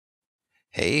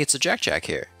Hey, it's a Jack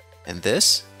here, and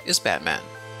this is Batman,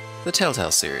 the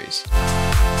Telltale series.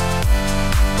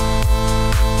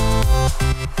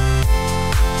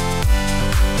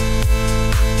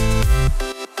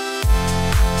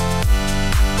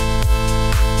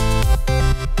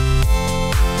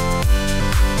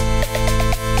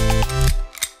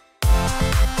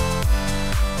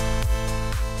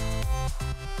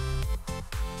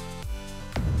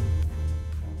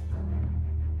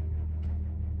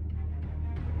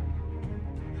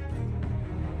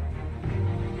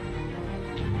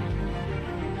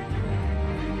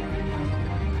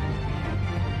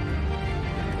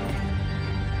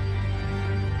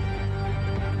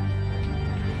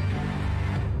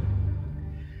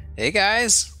 Hey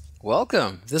guys,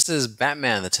 welcome. This is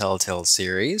Batman, the Telltale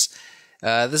series.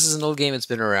 This is an old game that's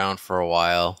been around for a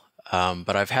while,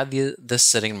 but I've had this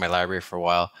sitting in my library for a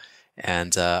while,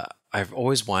 and I've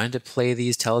always wanted to play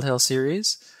these Telltale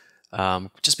series,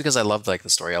 just because I love like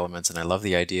the story elements, and I love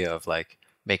the idea of like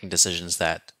making decisions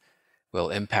that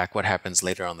will impact what happens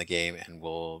later on in the game, and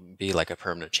will be like a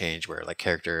permanent change where like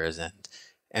characters and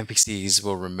NPCs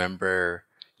will remember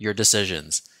your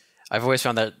decisions. I've always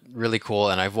found that really cool,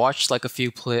 and I've watched like a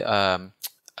few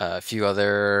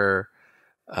other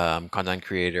content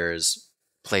creators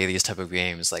play these type of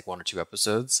games, like 1 or 2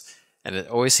 episodes, and it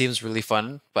always seems really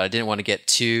fun. But I didn't want to get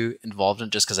too involved in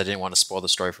it just because I didn't want to spoil the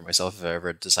story for myself if I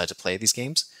ever decide to play these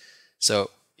games. So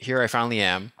here I finally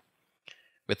am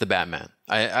with the Batman.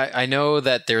 I know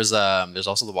that there's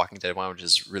also the Walking Dead one, which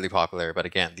is really popular, but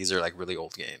again, these are like really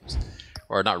old games.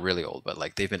 Or not really old, but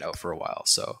like they've been out for a while.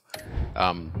 So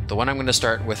the one I'm going to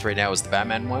start with right now is the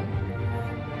Batman one,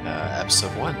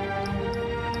 episode 1.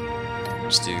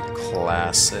 Just do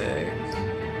classic.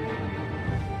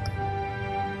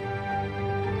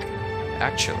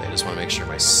 Actually, I just want to make sure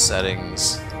my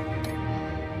settings.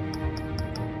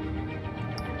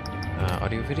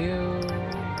 Audio video.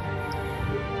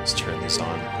 Let's turn these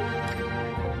on.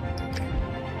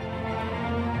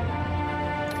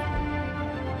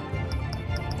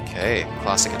 Okay,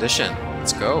 Classic Edition.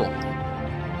 Let's go.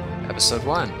 Episode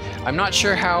 1. I'm not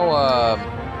sure how.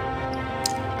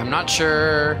 I'm not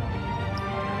sure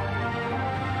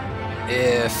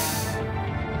if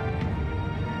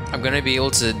I'm gonna be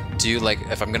able to do like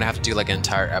if I'm gonna have to do like an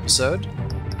entire episode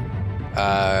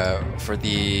for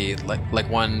the like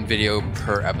one video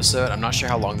per episode. I'm not sure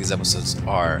how long these episodes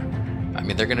are. I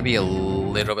mean, they're gonna be a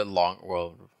little bit long.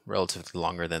 Well, relatively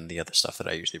longer than the other stuff that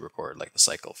I usually record, like the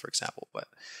cycle, for example, but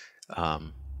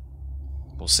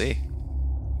we'll see.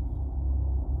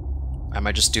 I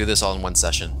might just do this all in one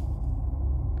session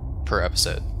per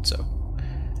episode, so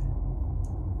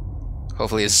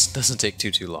hopefully this doesn't take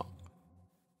too long.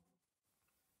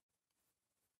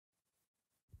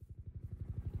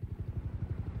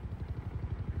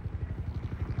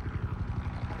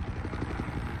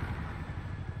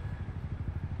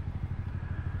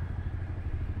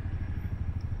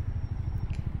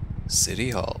 City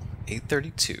Hall,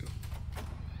 8:32.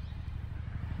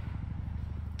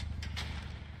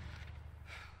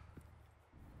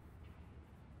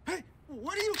 Hey,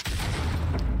 what are you?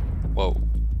 Whoa.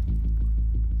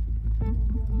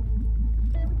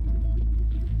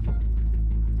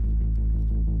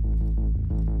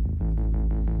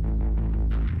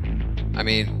 I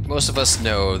mean, most of us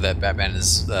know that Batman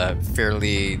is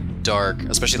fairly dark,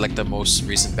 especially like the most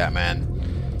recent Batman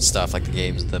stuff, like the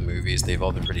games, the movies. They've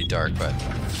all been pretty dark, but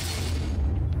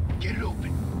Get it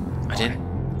open. I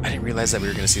didn't realize that we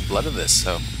were going to see blood in this.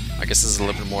 So I guess this is a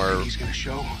little bit more. He's gonna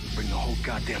show. Bring the whole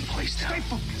goddamn place down. Stay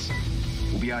focused.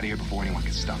 We'll be out of here before anyone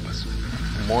can stop us.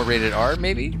 More rated R,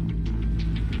 maybe?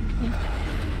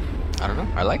 I don't know.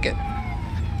 I like it.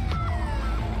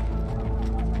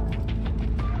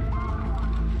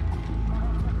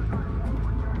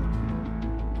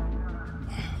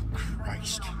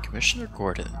 Christ. Commissioner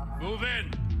Gordon. Move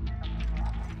in.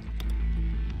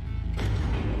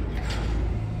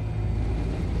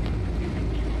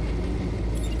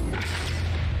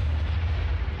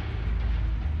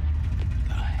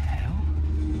 The hell?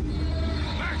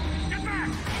 Back! Get back!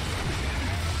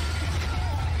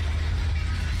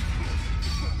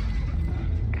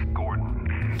 Gordon,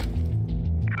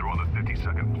 they're on the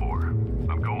 52nd floor.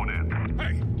 I'm going in.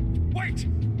 Hey! Wait!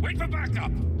 Wait for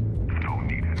backup! Don't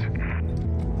need it.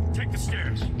 Take the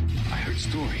stairs. I heard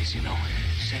stories, you know.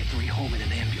 Sent 3 home in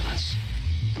an ambulance.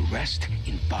 The rest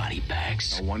in body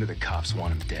bags. No wonder the cops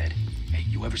want him dead. Hey,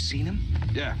 you ever seen him?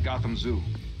 Yeah, Gotham Zoo.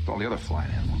 With all the other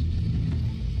flying animals.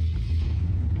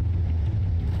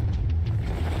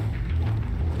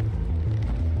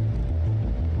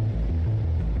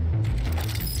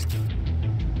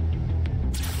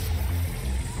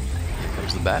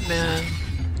 comes the Batman.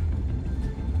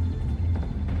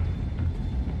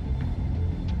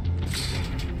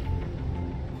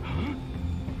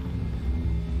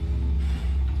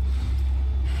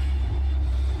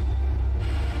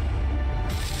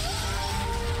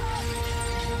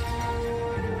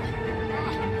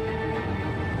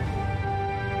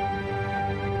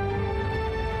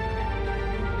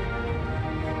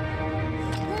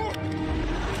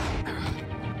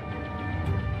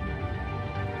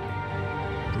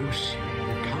 Bruce, you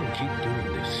can't keep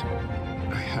doing this.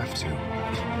 I have to. No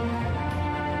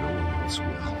one else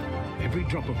will. Every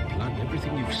drop of blood,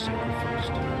 everything you've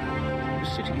sacrificed. The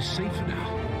city is safer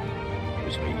now. It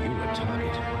was when you were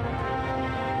tied.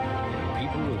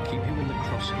 People will keep you in the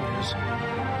crosshairs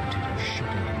until you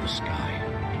shudder in the sky.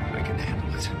 I can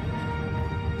handle it.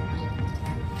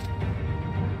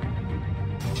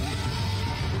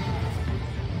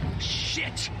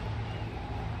 Shit!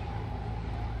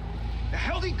 The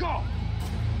hell'd he go?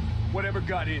 Whatever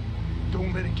got in,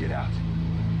 don't let it get out.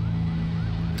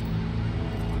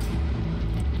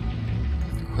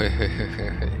 Wait.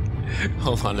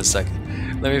 Hold on a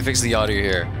second. Let me fix the audio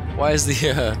here. Why is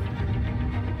the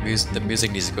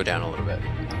music needs to go down a little bit.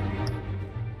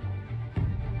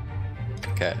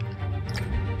 Okay.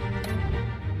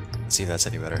 Let's see if that's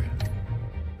any better.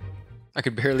 I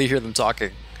could barely hear them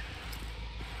talking.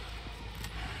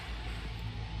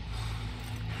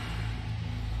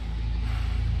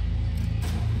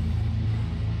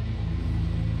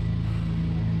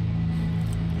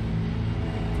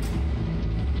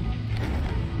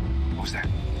 What was that?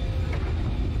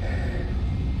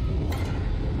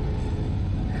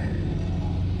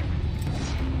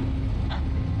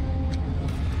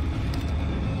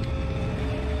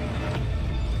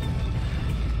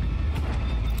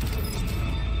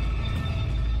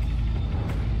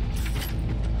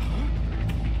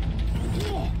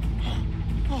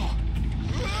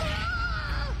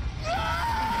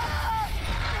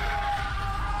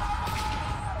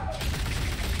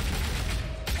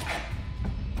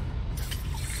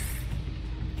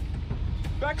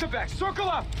 Back to back, circle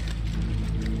up!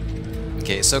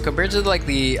 Okay, so compared to like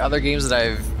the other games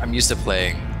that I'm used to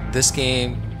playing, this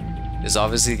game is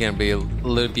obviously going to be a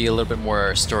little bit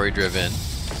more story driven.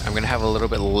 I'm going to have a little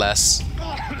bit less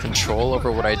control over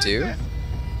what I do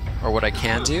or what I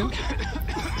can do.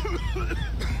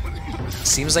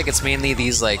 Seems like it's mainly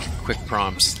these like quick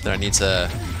prompts that I need to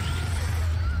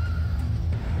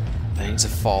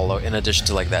follow in addition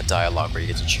to like that dialogue where you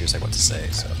get to choose like what to say.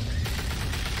 So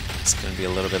it's going to be a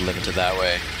little bit limited that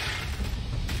way.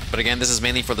 But again, this is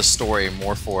mainly for the story,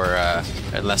 more for,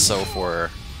 and less so for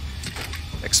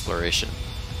exploration.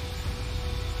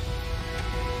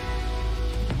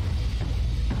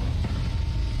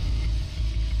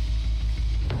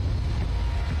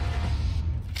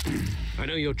 I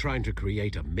know you're trying to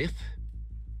create a myth,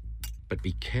 but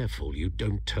be careful you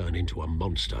don't turn into a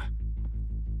monster.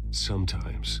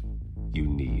 Sometimes you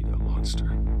need a monster.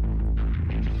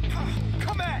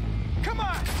 Come on! Come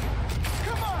on!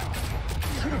 Come on!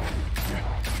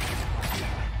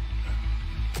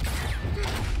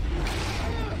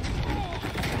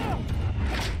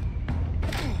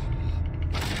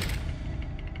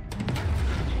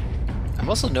 I'm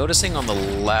also noticing on the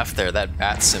left there, that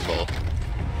bat symbol.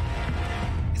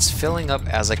 It's filling up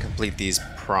as I complete these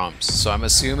prompts. So I'm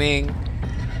assuming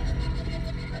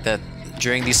that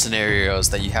during these scenarios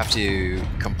that you have to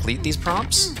complete these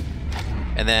prompts.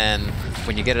 And then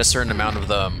when you get a certain amount of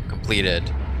them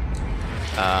completed,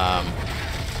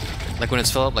 like when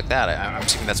it's filled up like that, I'm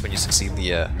assuming that's when you succeed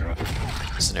the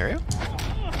scenario.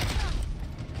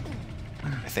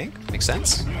 I think. Makes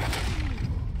sense.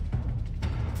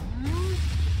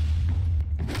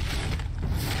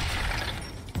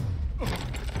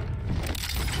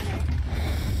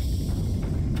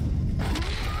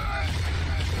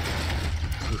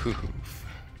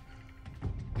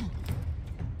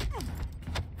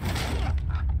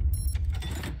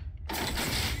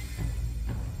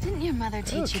 Didn't your mother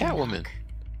teach you to Catwoman. knock?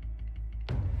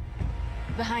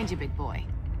 Behind you, big boy.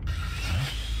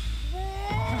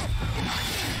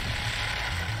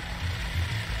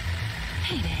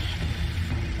 Heyday.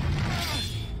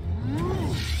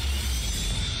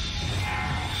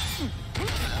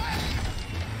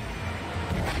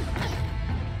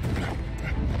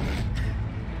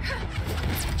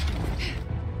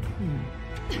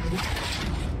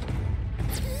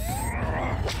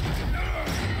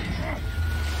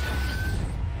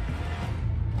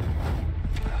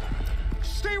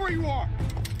 Stay where you are!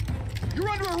 You're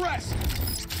under arrest!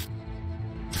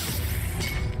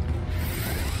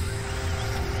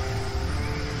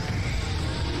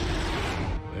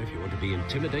 If you want to be incredibly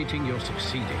intimidating, you're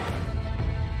succeeding.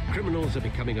 Criminals are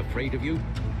becoming afraid of you,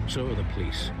 so are the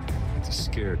police. It's a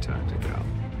scare tactic, Al.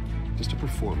 Just a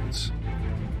performance.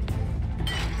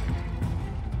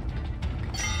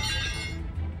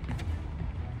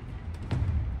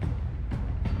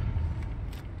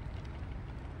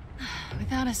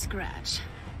 Without a scratch.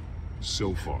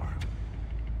 So far.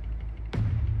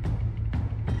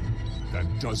 That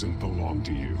doesn't belong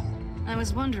to you. I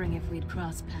was wondering if we'd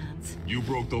cross paths. You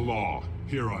broke the law.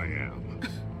 Here I am.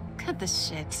 Cut the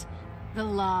shit. The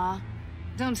law.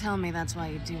 Don't tell me that's why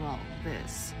you do all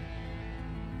this.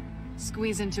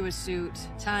 Squeeze into a suit,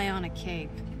 tie on a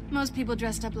cape. Most people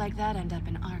dressed up like that end up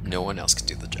in Arkham. No one else can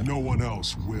do the job. No one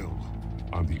else will.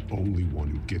 I'm the only one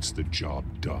who gets the job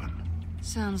done.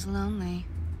 Sounds lonely.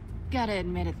 Gotta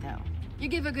admit it, though. You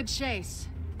give a good chase.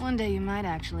 One day you might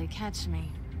actually catch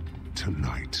me.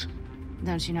 Tonight.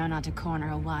 Don't you know not to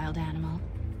corner a wild animal?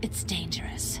 It's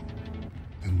dangerous.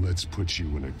 Then let's put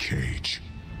you in a cage.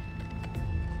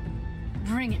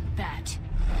 Bring it, Bat.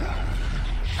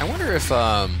 I wonder if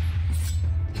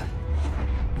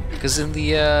because in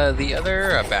the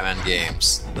other Batman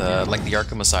games, like the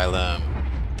Arkham Asylum,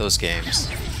 those games,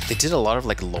 they did a lot of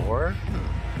like lore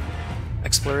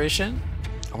exploration.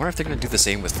 I wonder if they're gonna do the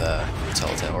same with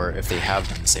Telltale, or if they have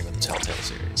done the same with the Telltale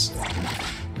series.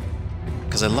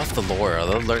 Because I love the lore. I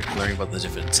love learning about the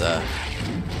different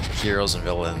heroes and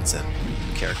villains and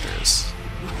characters.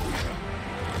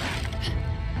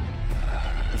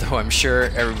 Though I'm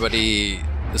sure everybody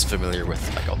is familiar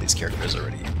with like all these characters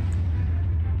already.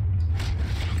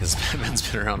 Because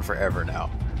Batman's been around forever now,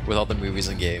 with all the movies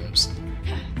and games.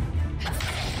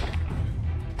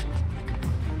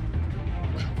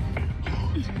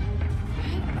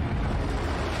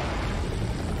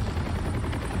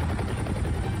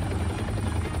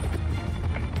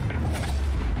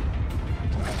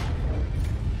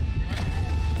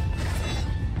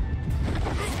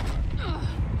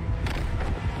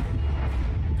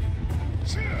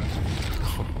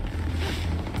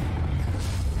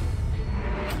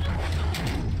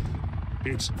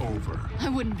 It's over. I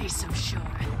wouldn't be so sure.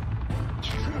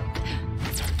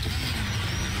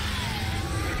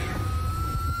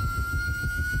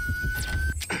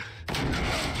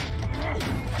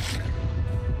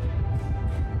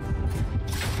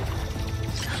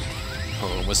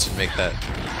 Oh, almost didn't make that.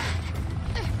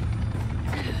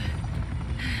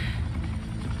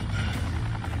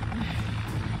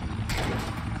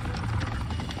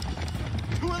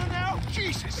 Now?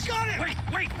 Jesus! Got it!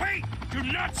 Wait! Do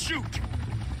not shoot!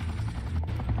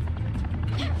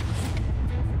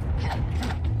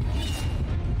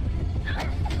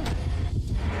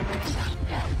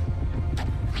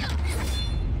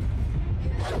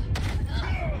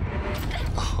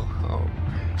 Oh.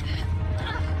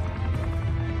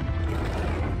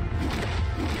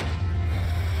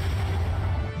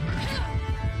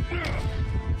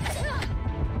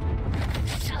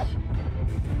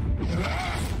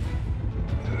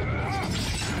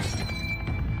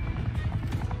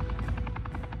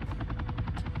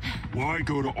 Why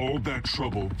go to all that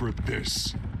trouble for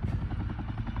this?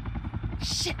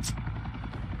 Shit!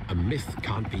 A myth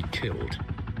can't be killed.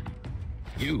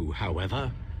 You,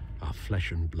 however, are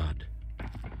flesh and blood.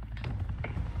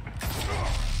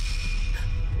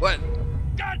 What?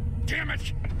 God damn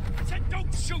it! I said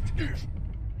don't shoot!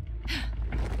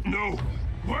 No!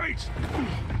 Wait!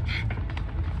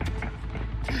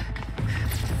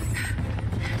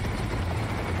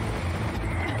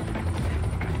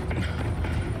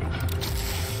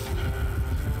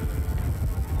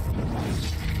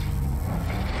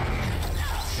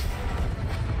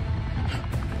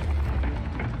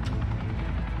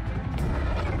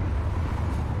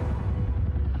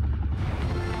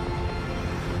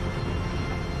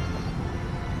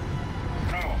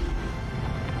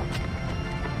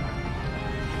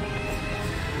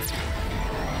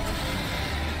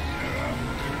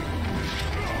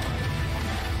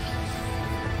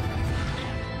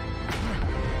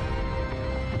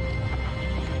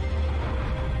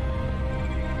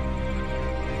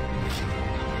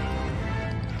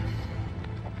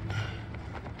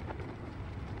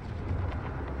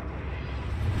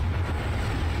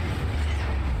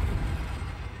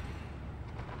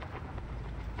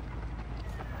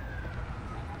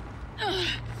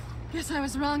 Guess I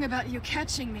was wrong about you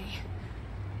catching me.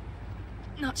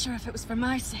 Not sure if it was for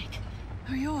my sake,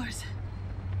 or yours.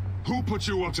 Who put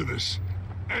you up to this?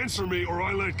 Answer me or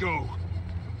I let go.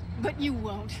 But you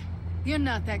won't. You're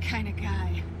not that kind of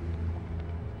guy.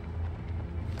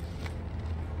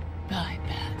 Bye,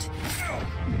 Bat.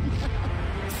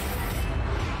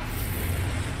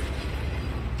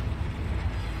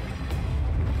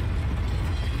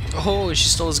 Oh, she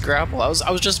stole his grapple. I was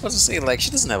just about to say, like, she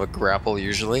doesn't have a grapple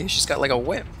usually. She's got like a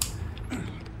whip.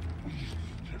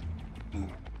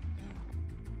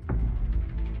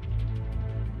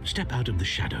 Step out of the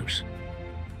shadows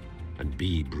and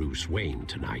be Bruce Wayne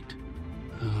tonight.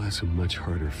 Oh, that's a much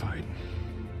harder fight.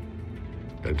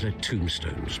 Don't let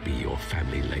tombstones be your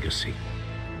family legacy.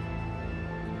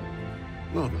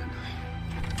 Well then.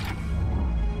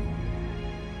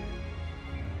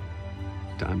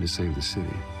 Time to save the city.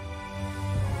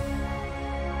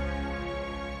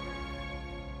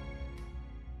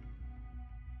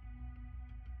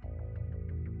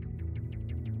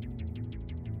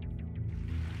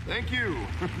 Thank you.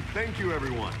 Thank you,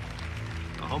 everyone.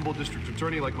 A humble district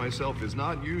attorney like myself is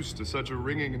not used to such a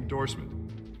ringing endorsement.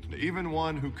 Even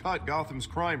one who cut Gotham's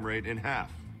crime rate in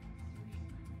half.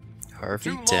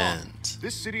 Harvey Too long. Dent.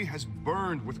 This city has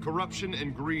burned with corruption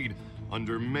and greed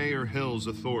under Mayor Hill's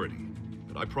authority.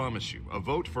 But I promise you, a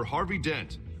vote for Harvey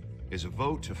Dent is a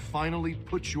vote to finally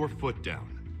put your foot down.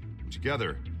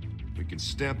 Together, we can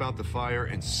stamp out the fire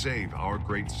and save our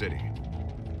great city.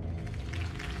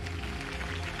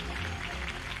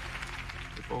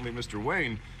 If only Mr.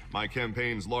 Wayne, my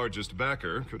campaign's largest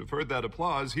backer, could have heard that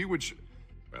applause, he would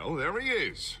well, there he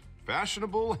is.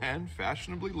 Fashionable and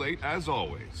fashionably late as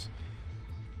always.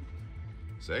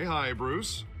 Say hi,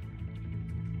 Bruce.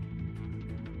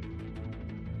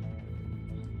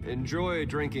 Enjoy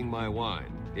drinking my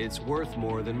wine. It's worth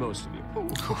more than most of you.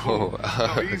 Oh,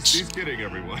 No, he's kidding,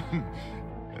 everyone.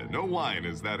 No wine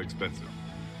is that expensive.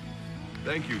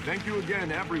 Thank you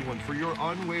again, everyone, for your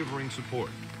unwavering support.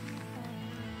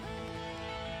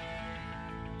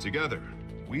 Together,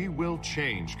 we will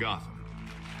change Gotham.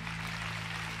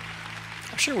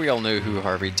 I'm sure we all know who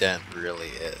Harvey Dent really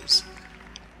is.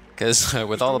 Because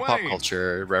with all the pop Wayne,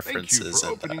 culture references thank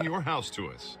you for and opening your house to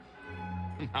us.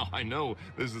 Now, I know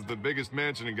this is the biggest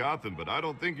mansion in Gotham, but I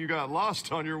don't think you got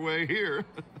lost on your way here.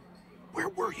 Where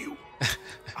were you?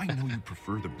 I know you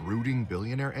prefer the brooding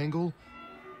billionaire angle,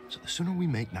 so the sooner we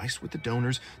make nice with the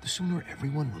donors, the sooner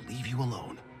everyone will leave you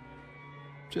alone.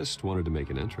 Just wanted to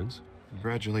make an entrance.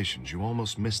 Congratulations, you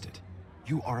almost missed it.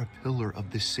 You are a pillar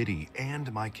of this city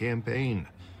and my campaign.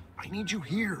 I need you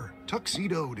here,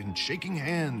 tuxedoed and shaking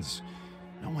hands.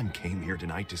 No one came here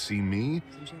tonight to see me.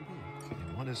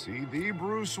 They want to see the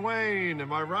Bruce Wayne,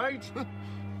 am I right?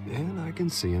 And I can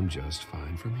see him just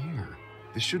fine from here.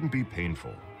 This shouldn't be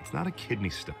painful. It's not a kidney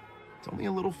stone. It's only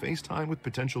a little FaceTime with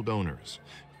potential donors.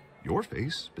 Your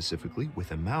face, specifically,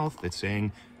 with a mouth that's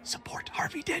saying, support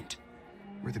Harvey Dent.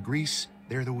 We're the grease,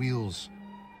 they're the wheels.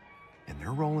 And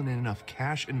they're rolling in enough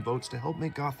cash and votes to help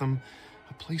make Gotham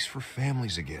a place for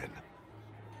families again.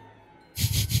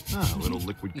 A little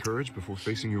liquid courage before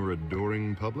facing your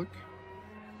adoring public.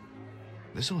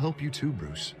 This'll help you too,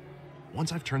 Bruce.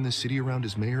 Once I've turned this city around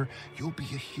as mayor, you'll be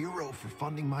a hero for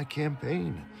funding my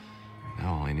campaign.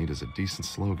 Now all I need is a decent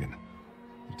slogan.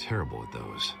 I'm terrible at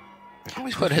those.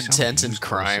 put a dent in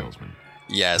crime.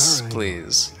 Yes, right,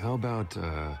 please. How about,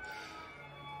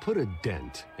 put a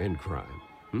dent in crime?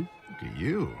 Look at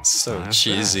you. So Not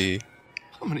cheesy. bad.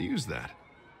 I'm gonna use that.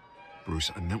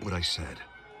 Bruce, I meant what I said.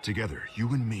 Together, you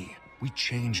and me, we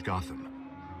change Gotham.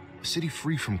 A city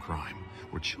free from crime,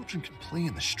 where children can play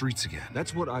in the streets again.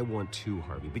 That's what I want too,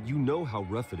 Harvey, but you know how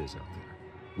rough it is out there.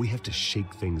 We have to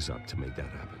shake things up to make that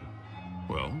happen.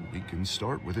 Well, we can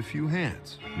start with a few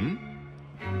hands,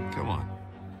 Come on.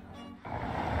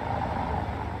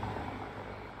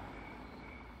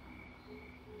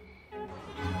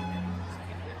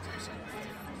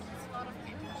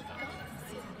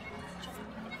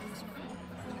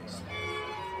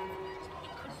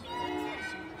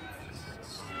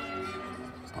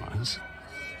 Oz?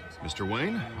 Mr.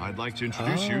 Wayne, I'd like to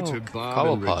introduce you to Bob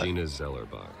and Cobblepot. Regina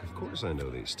Zellerbach. Of course I know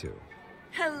these two.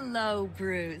 Hello,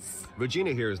 Bruce.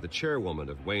 Regina here is the chairwoman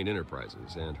of Wayne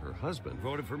Enterprises, and her husband...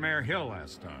 Voted for Mayor Hill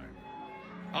last time.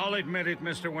 I'll admit it,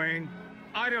 Mr. Wayne.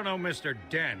 I don't know Mr.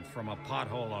 Dent from a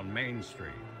pothole on Main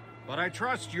Street, but I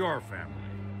trust your family.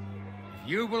 If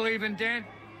you believe in Dent,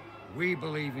 we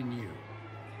believe in you.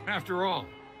 After all,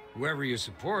 whoever you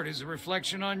support is a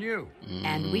reflection on you.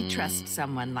 And we trust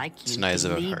someone like you It's nice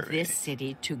to of lead her. this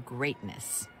city to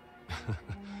greatness.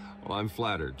 Well, I'm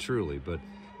flattered, truly, but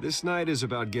this night is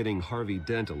about getting Harvey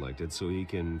Dent elected so he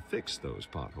can fix those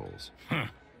potholes.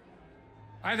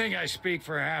 I think I speak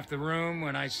for half the room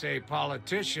when I say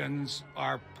politicians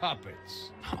are puppets.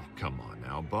 Oh, come on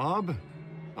now, Bob.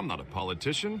 I'm not a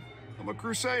politician. I'm a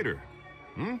crusader.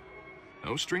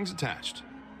 No strings attached.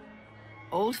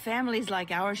 Old families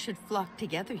like ours should flock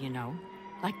together, you know,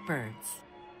 like birds.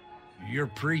 You're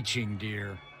preaching,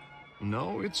 dear.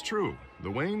 No, it's true. The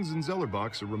Waynes and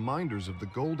Zellerbachs are reminders of the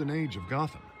golden age of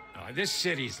Gotham. This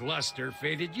city's luster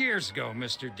faded years ago,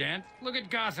 Mr. Dent. Look at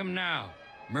Gotham now.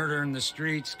 Murder in the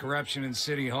streets, corruption in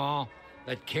City Hall,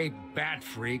 that Cape Bat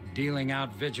freak dealing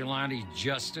out vigilante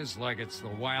justice like it's the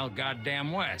wild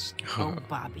goddamn West. Oh,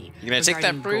 Bobby. You gonna take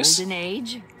that, Bruce? Golden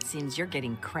age? Seems you're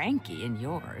getting cranky in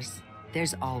yours.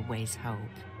 There's always hope.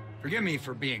 Forgive me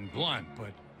for being blunt,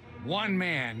 but one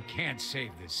man can't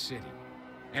save this city.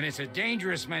 And it's a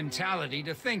dangerous mentality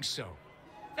to think so.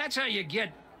 That's how you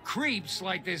get creeps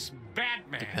like this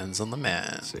Batman. Depends on the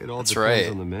man. Say it all That's depends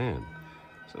right. on the man.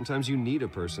 Sometimes you need a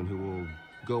person who will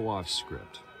go off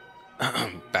script.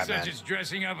 Batman. Such as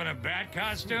dressing up in a bat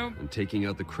costume? And taking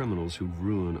out the criminals who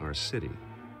ruin our city.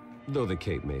 Though the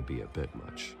cape may be a bit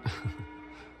much.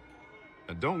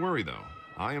 And don't worry, though.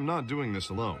 I am not doing this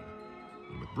alone.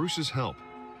 And with Bruce's help,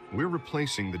 we're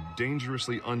replacing the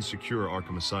dangerously unsecure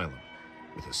Arkham Asylum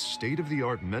with a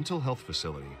state-of-the-art mental health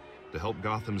facility to help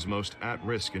Gotham's most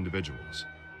at-risk individuals.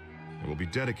 It will be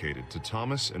dedicated to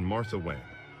Thomas and Martha Wayne,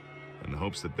 in the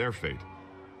hopes that their fate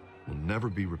will never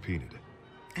be repeated.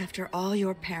 After all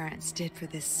your parents did for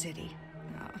this city,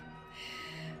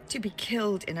 to be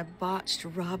killed in a botched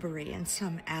robbery in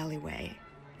some alleyway,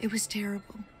 it was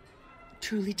terrible.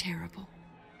 Truly terrible.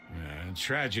 A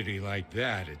tragedy like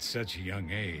that at such a young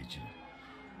age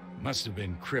must have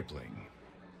been crippling.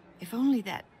 If only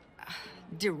that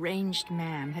deranged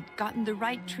man had gotten the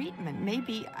right treatment,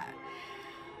 maybe...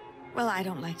 well, I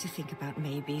don't like to think about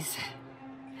maybes.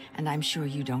 And I'm sure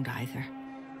you don't either.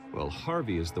 Well,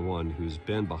 Harvey is the one who's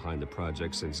been behind the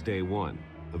project since day one.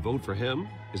 A vote for him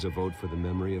is a vote for the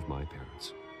memory of my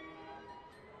parents.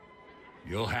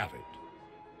 You'll have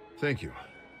it. Thank you.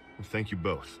 Thank you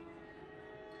both.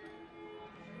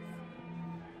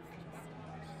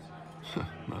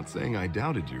 Not saying I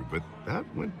doubted you, but that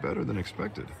went better than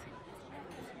expected.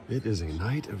 It is a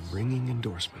night of ringing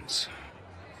endorsements.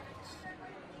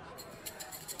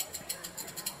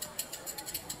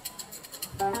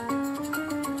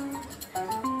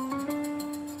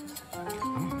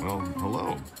 Well,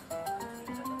 hello.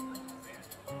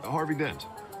 Harvey Dent,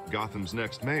 Gotham's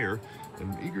next mayor,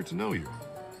 and eager to know you.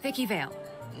 Vicky Vale.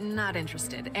 Not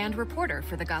interested. And reporter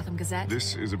for the Gotham Gazette.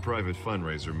 This is a private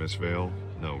fundraiser, Miss Vale.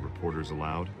 No reporters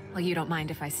allowed. Well, you don't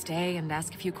mind if I stay and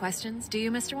ask a few questions, do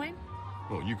you, Mr. Wayne?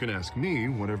 Well, you can ask me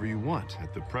whatever you want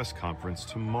at the press conference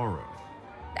tomorrow.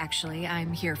 Actually,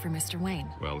 I'm here for Mr. Wayne.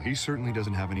 Well, he certainly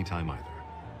doesn't have any time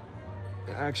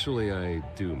either. Actually, I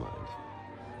do mind.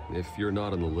 If you're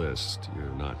not on the list,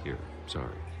 you're not here.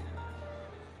 Sorry.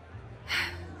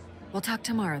 We'll talk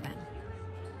tomorrow then.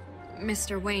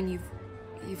 Mr. Wayne,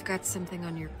 you've got something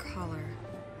on your collar.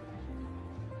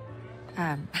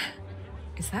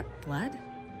 Is that blood?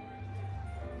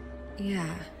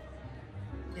 Yeah.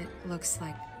 It looks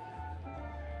like...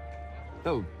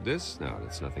 Oh, this? No,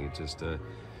 it's nothing. It just,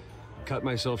 cut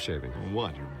myself shaving.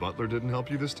 What, your butler didn't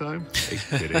help you this time? Hey,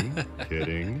 kidding,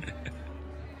 kidding.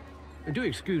 Do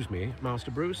excuse me, Master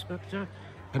Bruce, but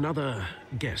another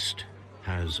guest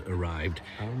has arrived.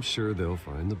 I'm sure they'll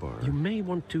find the bar. You may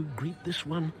want to greet this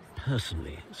one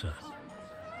personally, sir.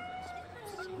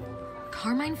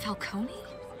 Carmine Falcone?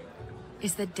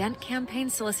 Is the Dent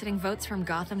campaign soliciting votes from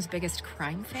Gotham's biggest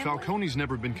crime family? Falcone's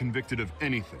never been convicted of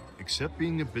anything except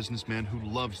being a businessman who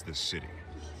loves this city.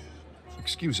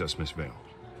 Excuse us, Miss Vale.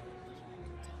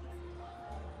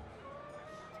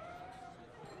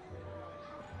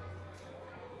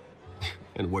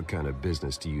 And what kind of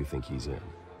business do you think he's in?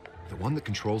 The one that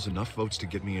controls enough votes to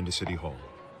get me into City Hall.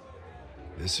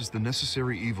 This is the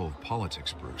necessary evil of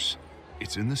politics, Bruce.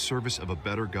 It's in the service of a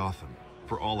better Gotham,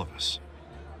 for all of us.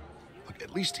 Look,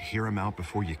 at least hear him out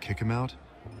before you kick him out.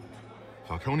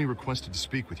 Falcone requested to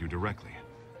speak with you directly.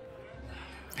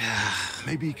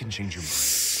 Maybe he can change your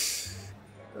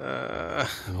mind.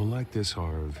 I don't like this,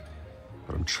 Harv,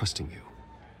 but I'm trusting you.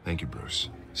 Thank you, Bruce.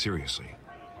 Seriously.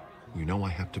 You know I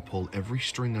have to pull every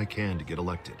string I can to get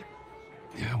elected.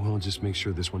 Yeah, well, just make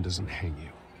sure this one doesn't hang you.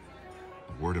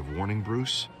 A word of warning,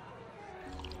 Bruce?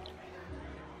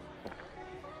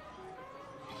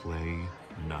 Play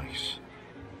nice.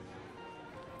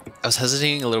 I was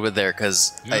hesitating a little bit there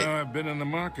because I've been in the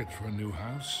market for a new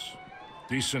house.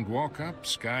 Decent walk-up,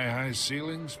 sky-high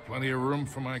ceilings, plenty of room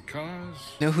for my cars.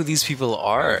 know who these people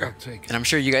are. I'll take it. And I'm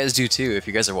sure you guys do too if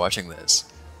you guys are watching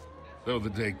this. Though the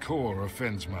decor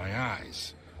offends my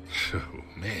eyes. Oh,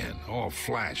 man, all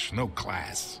flash, no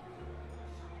class.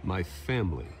 My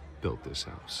family built this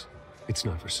house. It's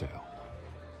not for sale.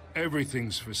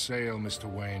 Everything's for sale,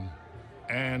 Mr. Wayne.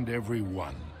 And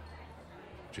everyone.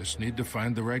 Just need to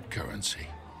find the right currency.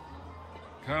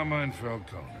 Carmine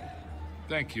Falcone.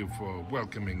 Thank you for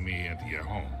welcoming me into your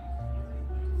home.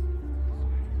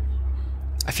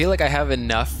 I feel like I have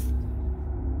enough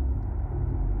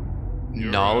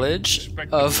knowledge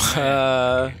of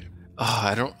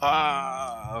I don't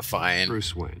fine.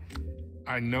 Bruce Wayne.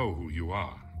 I know who you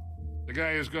are. The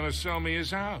guy who's gonna sell me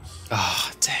his house.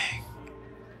 Oh, dang.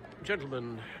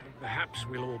 Gentlemen, perhaps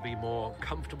we'll all be more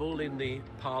comfortable in the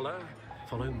parlor.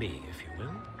 Follow me, if you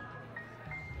will.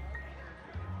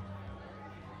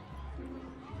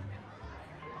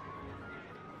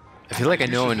 I feel like I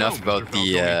know enough about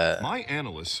my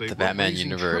analysts say the Batman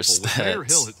universe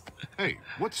that hey,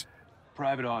 what's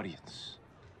private audience?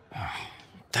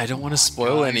 I don't want to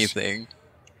spoil anything,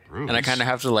 Bruce. and I kind of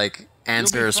have to like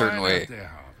answer a certain way. There,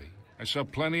 Harvey. I saw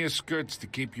plenty of skirts to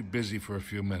keep you busy for a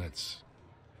few minutes.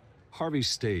 Harvey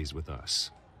stays with us.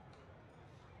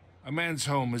 A man's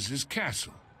home is his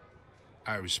castle.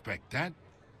 I respect that.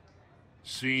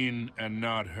 Seen and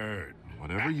not heard.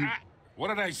 Whatever you... What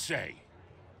did I say?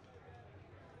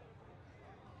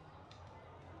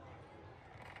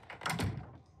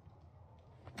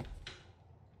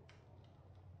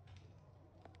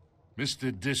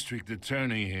 Mr. District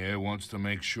Attorney here wants to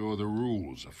make sure the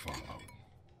rules are followed.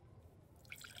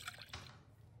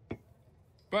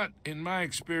 But in my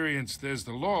experience, there's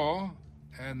the law,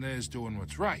 and there's doing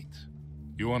what's right.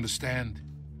 You understand?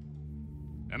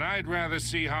 And I'd rather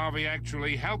see Harvey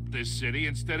actually help this city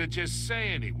instead of just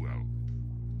saying he will.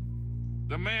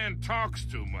 The man talks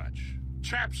too much,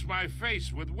 chaps my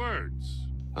face with words.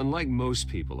 Unlike most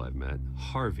people I've met,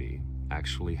 Harvey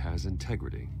actually has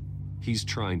integrity. He's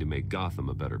trying to make Gotham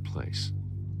a better place.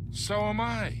 So am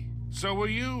I. So are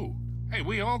you. Hey,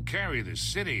 we all carry this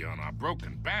city on our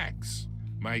broken backs.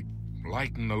 Might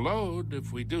lighten the load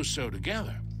if we do so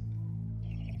together.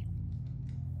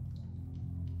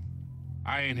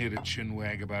 I ain't here to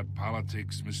chinwag about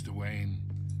politics, Mr. Wayne.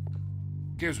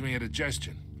 Gives me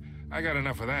indigestion. I got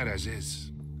enough of that as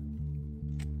is.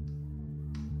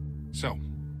 So,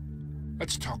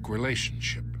 let's talk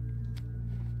relationship.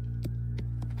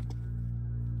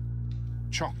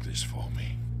 Chalk this for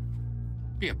me.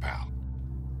 Be a pal.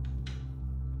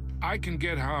 I can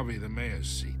get Harvey the mayor's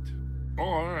seat,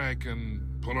 or I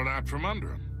can pull it out from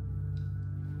under him.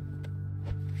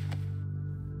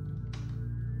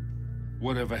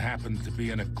 Whatever happens to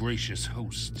being a gracious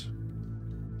host?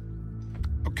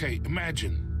 Okay,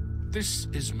 imagine this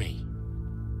is me,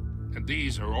 and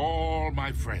these are all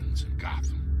my friends in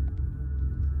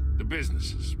Gotham. The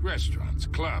businesses, restaurants,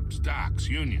 clubs, docks,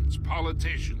 unions,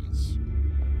 politicians.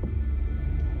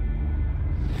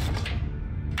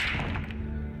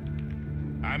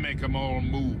 I make them all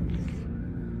move,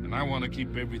 and I want to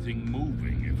keep everything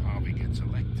moving if Harvey gets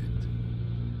elected.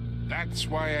 That's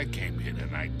why I came here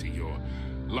tonight to your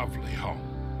lovely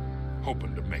home,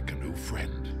 hoping to make a new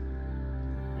friend.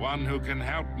 One who can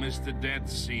help Mr. Dent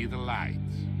see the light,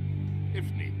 if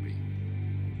need be.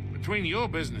 Between your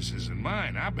businesses and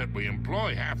mine, I bet we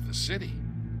employ half the city.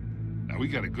 Now, we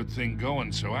got a good thing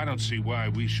going, so I don't see why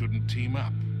we shouldn't team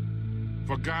up.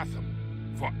 For Gotham,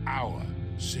 for our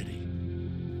city.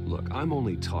 Look, I'm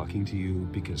only talking to you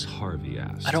because Harvey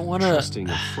asked. I don't want to... Trusting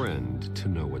a friend to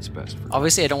know what's best for you.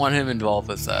 Obviously, I don't want him involved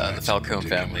with the Falcone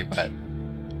family, but...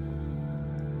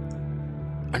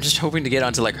 I'm just hoping to get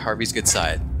onto, like, Harvey's good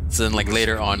side. So then, like,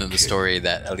 later on in the story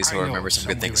that at least I'll remember some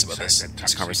good things about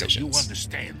this conversations. You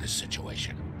understand this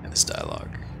situation. And this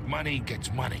dialogue. Money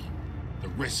gets money. The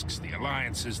risks, the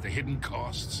alliances, the hidden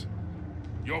costs.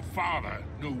 Your father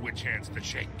knew which hands to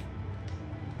shake.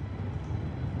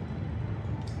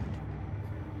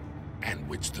 And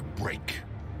which to break.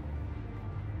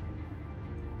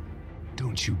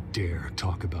 Don't you dare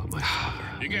talk about my father.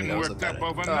 You're getting worked up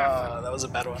over nothing. That was a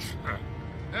bad one.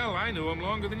 Hell, I knew him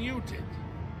longer than you did.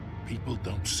 People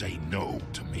don't say no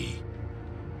to me.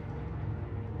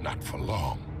 Not for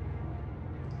long.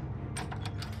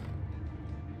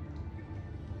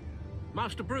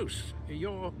 Master Bruce,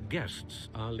 your guests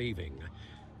are leaving.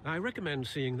 I recommend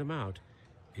seeing them out.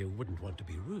 You wouldn't want to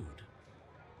be rude.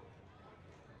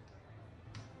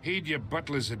 Heed your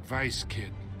butler's advice,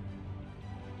 kid.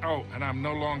 Oh, and I'm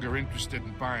no longer interested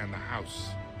in buying the house.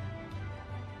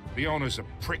 The owner's a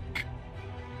prick.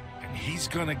 And he's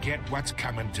gonna get what's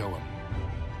coming to him.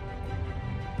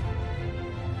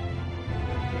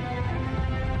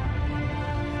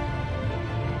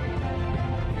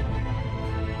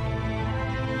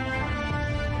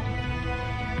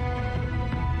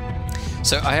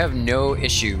 So I have no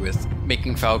issue with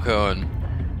making Falcone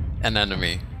an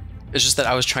enemy. It's just that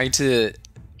I was trying to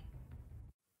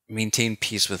maintain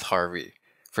peace with Harvey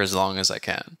for as long as I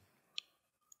can.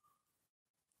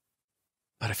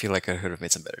 But I feel like I could have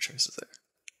made some better choices there.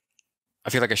 I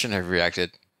feel like I shouldn't have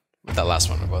reacted with that last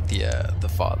one about the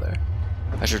father.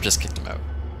 I should have just kicked him out.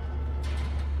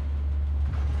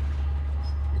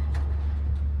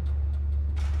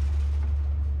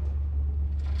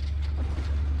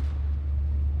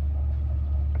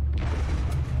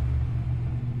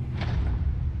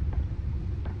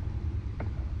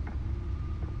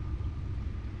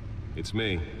 It's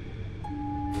me.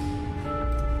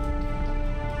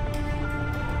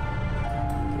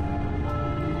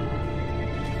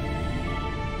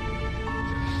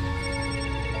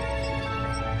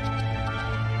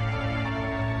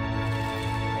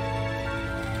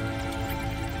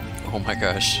 Oh my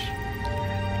gosh.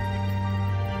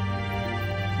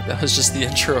 That was just the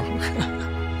intro.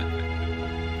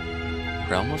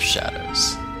 Realm of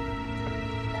Shadows.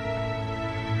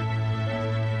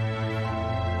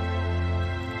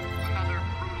 Another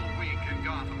brutal week in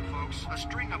Gotham, folks. A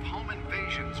string of home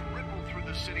invasions rippled through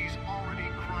the city's already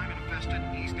crime-infested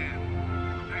East End.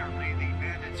 Apparently, the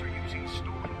bandits are using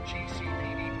stolen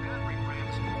GCPD battering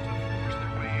rams to force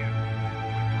their way in.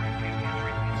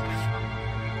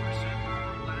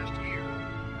 Last year.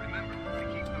 Remember to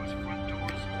keep those front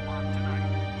doors locked tonight.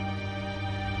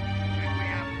 And we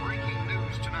have breaking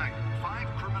news tonight. 5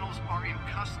 criminals are in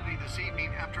custody this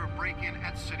evening after a break-in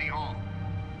at City Hall.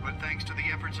 But thanks to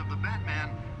the efforts of the Batman,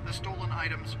 the stolen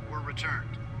items were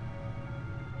returned.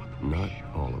 Not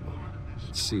all of them.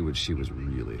 Let's see what she was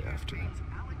really after.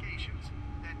 Allegations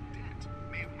that Dent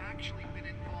may have actually been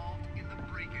involved in the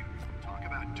break-in. Talk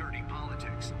about dirty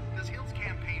politics. Does Hill's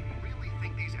campaign really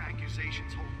think these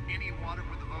accusations hold any water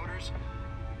with the voters?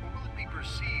 Or will it be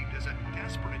perceived as a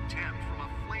desperate attempt from a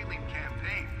flailing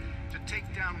campaign to take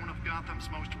down one of Gotham's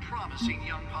most promising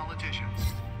young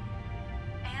politicians?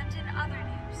 And in other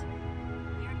news,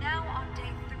 we are now on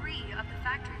day 3 of the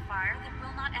factory fire that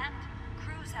will not end.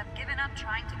 Crews have given up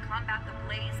trying to combat the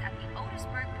blaze at the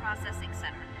Otisburg Processing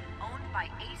Center, owned by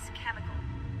Ace Chemical.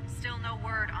 Still no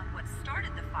word on what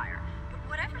started the fire, but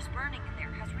whatever's burning in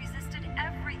there has resisted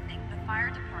everything the fire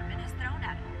department has thrown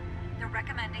at it. They're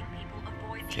recommending people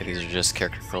avoid Okay, these are just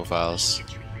character profiles.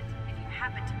 if you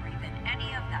happen to breathe in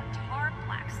any of that tar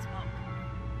black smoke.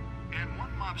 And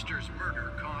one mobster's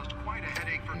murder caused quite a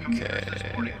headache for commuters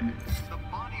this morning. The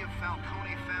body of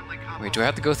Falcone family couple. Wait, do I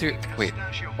have to go through? Wait,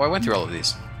 well, I went through all of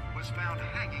these. Was found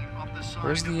hanging off the side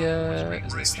Where's of the is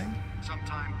this Bridge thing?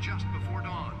 sometime just before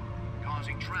dawn,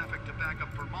 causing traffic to back up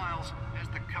for miles as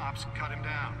the cops cut him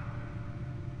down.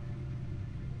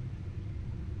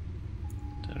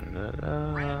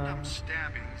 Random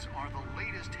stabbings are the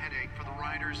latest headache for the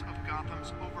riders of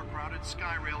Gotham's overcrowded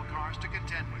Skyrail cars to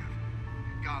contend with.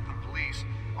 Gotham police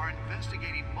are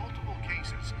investigating multiple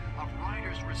cases of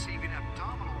riders receiving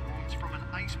abdominal wounds from an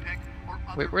ice pick or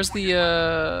other Wait, where's the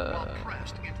while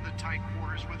pressed into the tight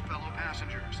quarters with fellow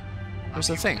passengers. Where's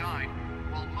the thing? Died,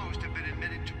 while most have been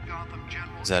admitted to Gotham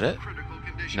General Is that it? critical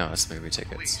condition. No, it's movie Police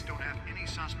tickets. don't have any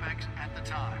suspects at the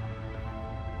time.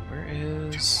 Where 2 more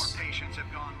is? patients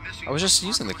have gone missing. I was just from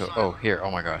using the Arkham code. Oh, Asylum. here.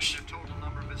 Oh my gosh. The total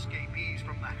number of escapees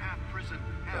from the half prison,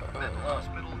 half mental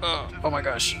hospital Oh my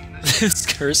gosh. It's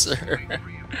Cursor.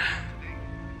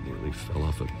 Nearly fell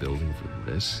off a building for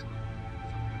this.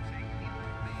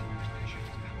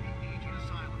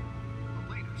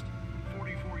 The latest,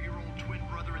 44-year-old twin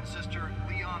brother and sister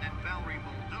Leon and Valerie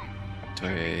Muldoon. Do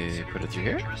I put it through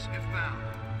here? Dangerous if found.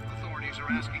 Authorities are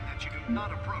asking that you do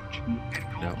not approach and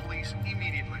call No. police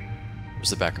immediately. Where's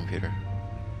the back computer?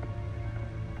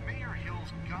 Mayor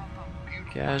Hill's Gotham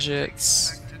Beautiful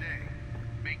Gadgets. Effect today,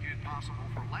 making it possible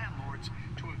for landlords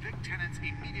to evict tenants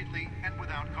immediately and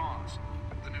without cause.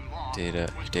 The new law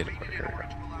Data was data created in order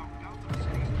partner. to allow Gotham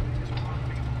City's largest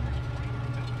property owners greater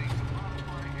ability to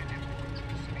modify and improve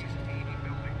the city's 80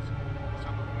 buildings,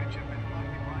 some of which have been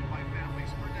occupied by families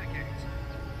for decades.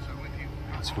 So if you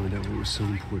Let's find out what was so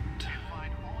important. find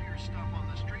all your stuff on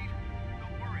the street,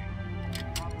 don't worry.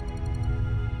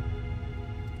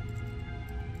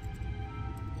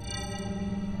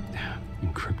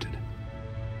 Encrypted.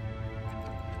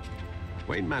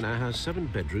 Wayne Manor has 7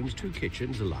 bedrooms, 2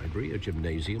 kitchens, a library, a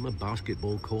gymnasium, a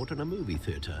basketball court, and a movie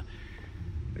theater.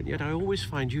 And yet I always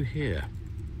find you here,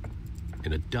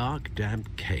 in a dark,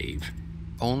 damp cave.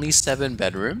 Only 7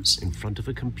 bedrooms? In front of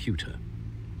a computer.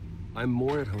 I'm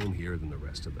more at home here than the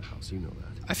rest of the house, you know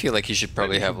that. I feel like he should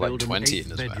probably Maybe have you like build an 20 8th in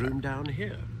his bedroom manor. down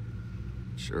here.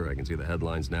 Sure, I can see the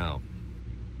headlines now.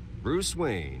 Bruce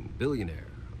Wayne, billionaire,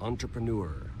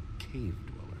 entrepreneur, cave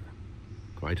dweller.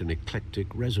 Quite an eclectic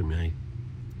resume.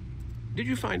 Did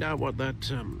you find out what that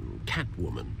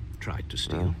Catwoman tried to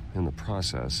steal? Well, in the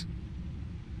process.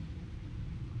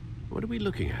 What are we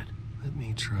looking at? Let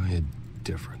me try a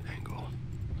different angle.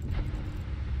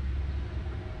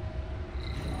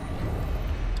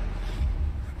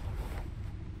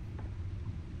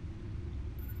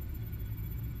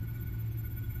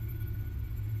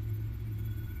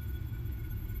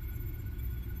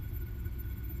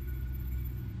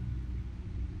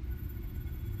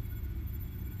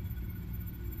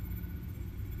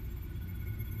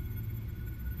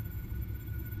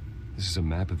 This is a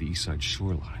map of the east side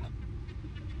shoreline.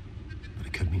 But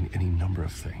it could mean any number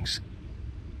of things.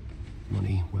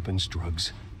 Money, weapons,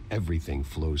 drugs, everything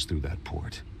flows through that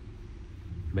port.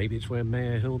 Maybe it's where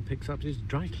Mayor Hill picks up his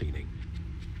dry cleaning.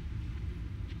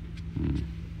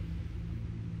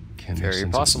 Can't make Very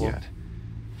sense possible. of it yet.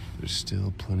 There's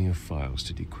still plenty of files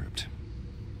to decrypt.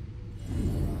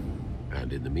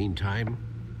 And in the meantime,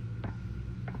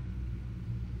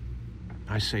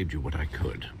 I saved you what I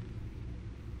could.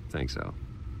 Thanks, Al.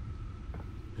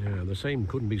 Yeah, the same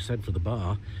couldn't be said for the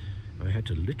bar. I had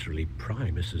to literally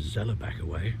pry Mrs. Zeller back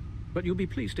away. But you'll be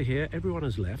pleased to hear everyone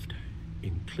has left,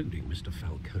 including Mr.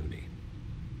 Falcone.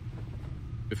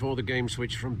 Before the game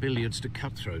switched from billiards to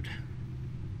cutthroat,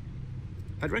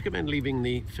 I'd recommend leaving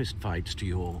the fistfights to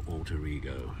your alter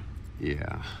ego.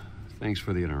 Yeah, thanks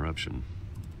for the interruption.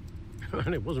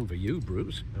 And it wasn't for you,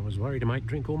 Bruce. I was worried I might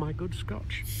drink all my good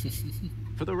scotch.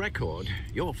 For the record,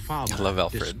 your father I love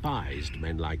Alfred. despised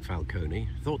men like Falcone,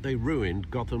 thought they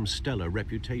ruined Gotham's stellar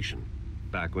reputation.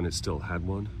 Back when it still had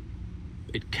one?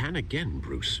 It can again,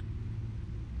 Bruce.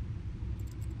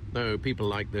 Though people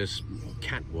like this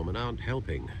Catwoman aren't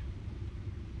helping.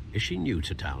 Is she new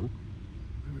to town?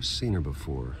 Never seen her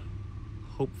before.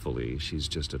 Hopefully, she's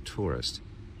just a tourist.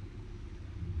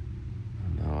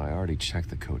 No, I already checked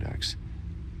the codex.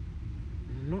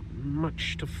 Not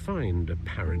much to find,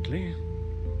 apparently.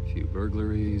 Few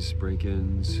burglaries,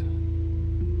 break-ins.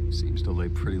 Seems to lay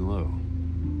pretty low.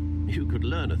 You could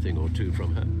learn a thing or two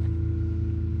from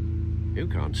her. You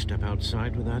can't step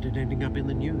outside without it ending up in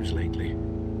the news lately.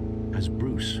 As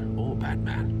Bruce or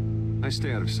Batman. I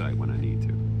stay out of sight when I need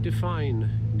to. Define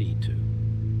need to.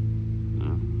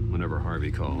 Whenever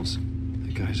Harvey calls.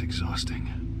 The guy's exhausting.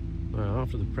 Well,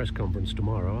 after the press conference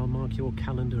tomorrow, I'll mark your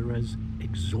calendar as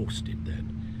exhausted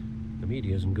then. The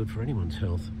media isn't good for anyone's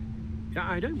health.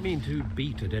 I don't mean to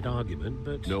beat a dead argument,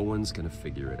 but... No one's gonna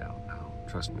figure it out now.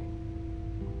 Trust me.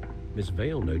 Miss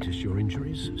Vale noticed your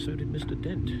injuries, so did Mr.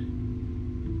 Dent.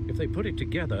 If they put it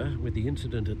together with the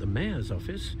incident at the mayor's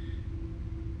office,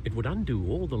 it would undo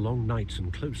all the long nights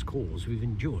and close calls we've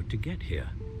endured to get here.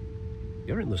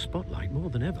 You're in the spotlight more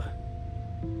than ever.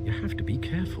 You have to be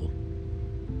careful.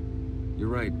 You're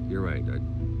right. I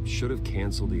should have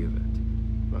canceled the event.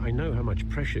 Well, I know how much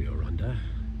pressure you're under.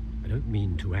 I don't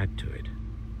mean to add to it.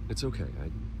 It's okay.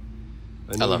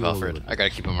 I love Alfred. I gotta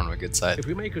keep him on my good side. If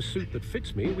we make a suit that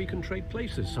fits me, we can trade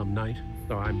places some night.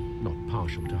 Though I'm not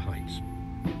partial to heights.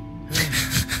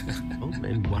 Old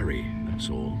men worry,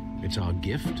 that's all. It's our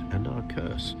gift and our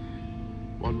curse.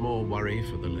 One more worry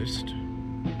for the list.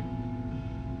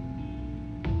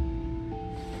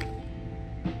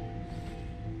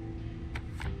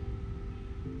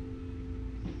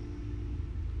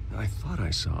 I thought I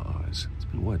saw Oz. It's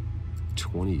been, what,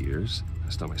 20 years?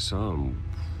 Last time I saw him,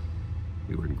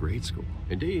 we were in grade school.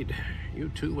 Indeed. You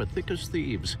two were thick as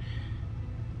thieves.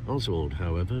 Oswald,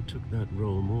 however, took that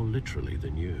role more literally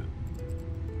than you.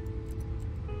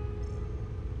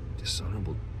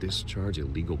 Dishonorable discharge,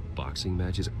 illegal boxing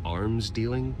matches, arms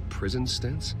dealing, prison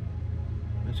stints?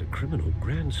 That's a criminal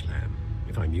grand slam,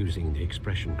 if I'm using the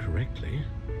expression correctly.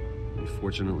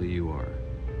 Unfortunately, you are.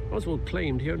 Oswald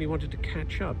claimed he only wanted to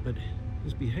catch up, but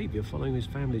his behavior following his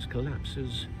family's collapse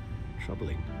is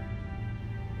troubling.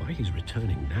 Why he's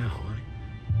returning now,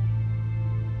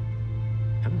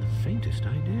 I haven't the faintest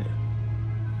idea.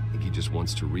 I think he just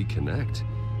wants to reconnect.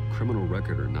 Criminal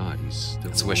record or not, he's still...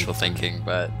 It's wishful thinking,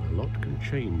 but... A lot can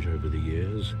change over the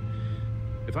years.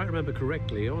 If I remember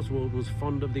correctly, Oswald was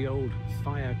fond of the old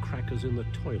firecrackers in the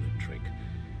toilet trick.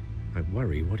 I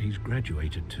worry what he's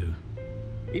graduated to.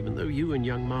 Even though you and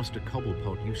young Master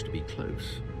Cobblepot used to be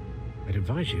close, I'd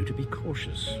advise you to be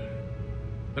cautious.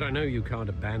 But I know you can't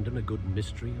abandon a good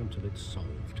mystery until it's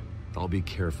solved. I'll be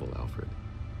careful, Alfred.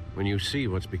 When you see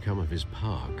what's become of his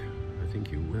park, I think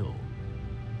you will.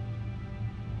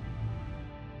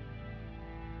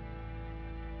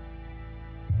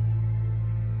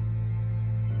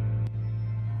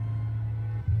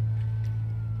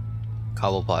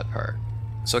 Cobblepot Park.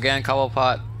 So again,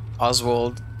 Cobblepot,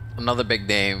 Oswald, another big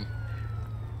name.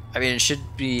 I mean, it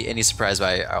shouldn't be any surprise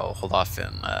why I'll hold off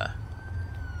in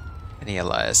any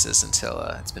aliases until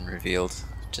it's been revealed,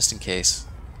 just in case.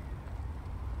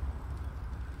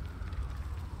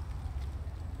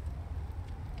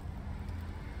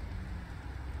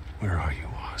 Where are you,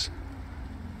 Oz?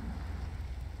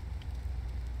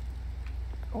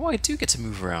 Oh, I do get to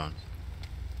move around.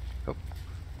 Oh.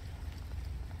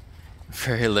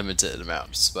 Very limited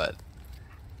amounts, but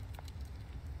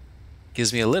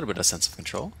gives me a little bit of sense of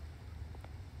control.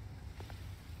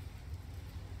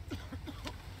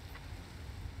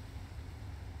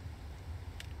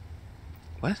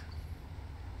 What?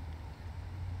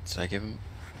 Did I give him?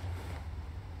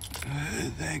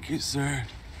 Thank you, sir.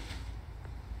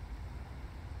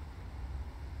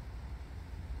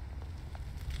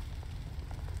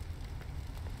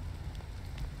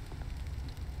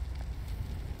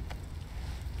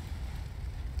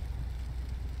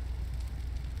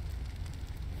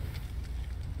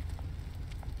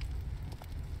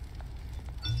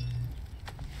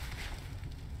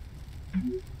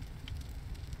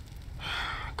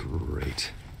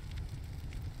 Great.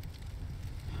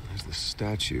 There's the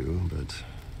statue, but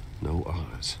no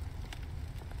Oz.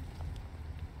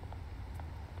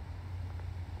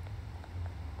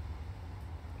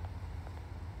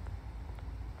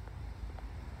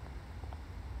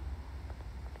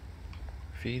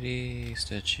 Graffiti,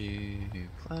 statue,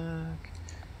 plaque.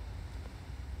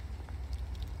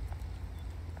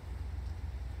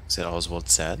 Said Oswald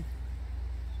sad.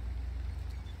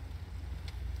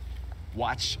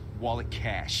 Watch wallet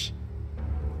cash.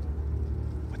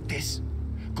 But this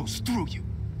goes through you.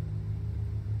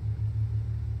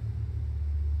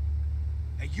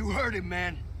 Hey, you heard it,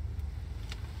 man.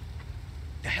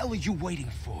 The hell are you waiting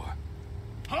for?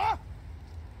 Huh?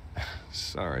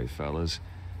 Sorry, fellas.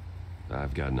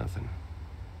 I've got nothing.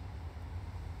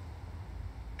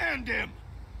 End him!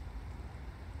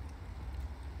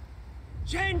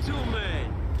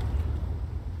 Gentlemen!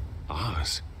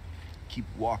 Oz. Keep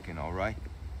walking, all right?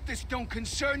 This don't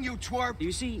concern you, twerp!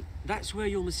 You see, that's where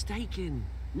you're mistaken.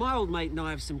 My old mate and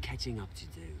I have some catching up to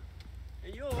do.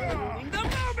 And you're ruining the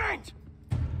moment!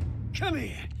 Come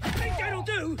here. Think that'll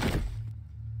do?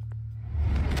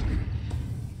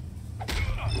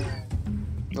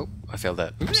 Oh, I failed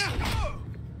that. Oops.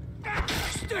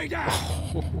 Stay down!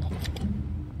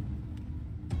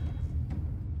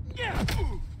 Yeah.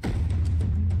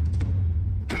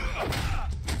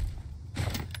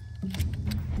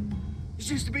 This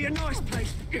used to be a nice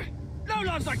place. No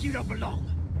lives like you don't belong.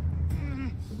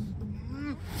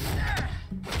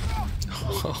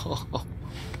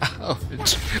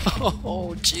 Ouch.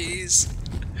 Oh, jeez.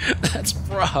 That's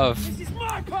rough. This is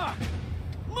my park!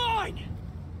 Mine!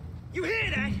 You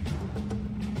hear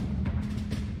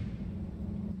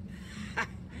that?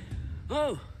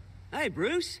 Oh, hey,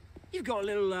 Bruce. You've got a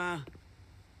little,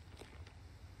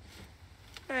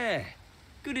 Yeah,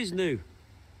 good as new.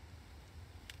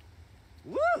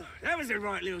 Woo! That was a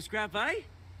right little scrap, eh?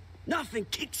 Nothing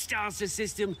kickstarts the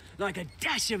system like a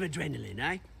dash of adrenaline,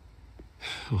 eh?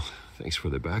 Oh, thanks for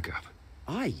the backup.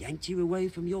 I yanked you away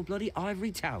from your bloody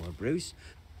ivory tower, Bruce.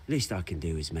 Least I can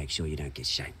do is make sure you don't get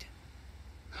shanked.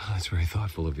 Oh, that's very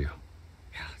thoughtful of you.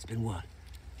 It's been what?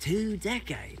 2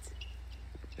 decades?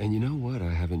 And you know what?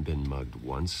 I haven't been mugged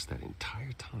once that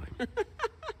entire time.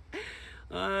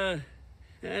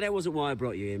 That wasn't why I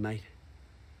brought you here, mate.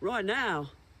 Right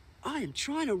now, I am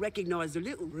trying to recognize the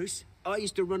little Bruce I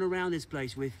used to run around this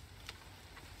place with.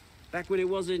 Back when it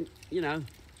wasn't, you know,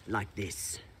 like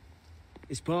this.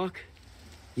 This park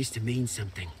used to mean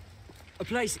something. A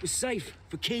place that was safe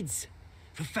for kids,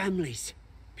 for families.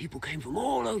 People came from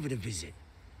all over to visit.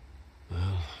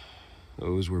 Well,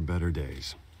 those were better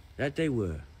days. That they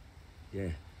were.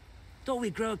 Yeah. Thought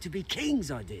we'd grow up to be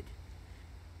kings, I did.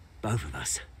 Both of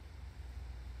us.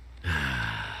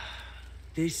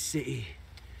 This city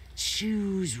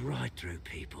chews right through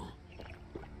people.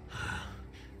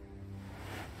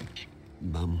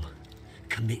 Mum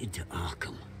committed to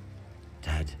Arkham.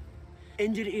 Dad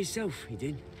ended it himself, he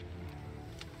did.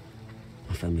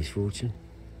 My family's fortune.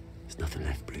 There's nothing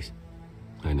left, Bruce.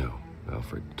 I know.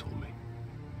 Alfred told me.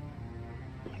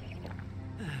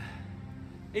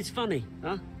 It's funny,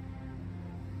 huh?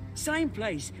 Same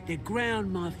place that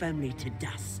ground my family to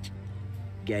dust.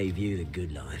 Gave you the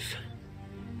good life.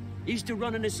 Used to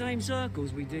run in the same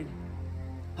circles we did.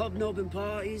 Hobnobbing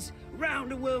parties,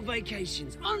 round-the-world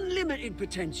vacations, unlimited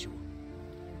potential.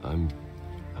 I'm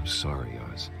sorry,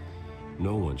 Oz.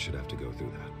 No one should have to go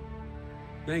through that.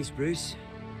 Thanks, Bruce.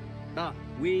 But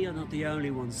we are not the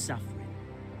only ones suffering.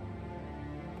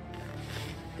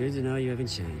 Good to know you haven't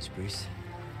changed, Bruce.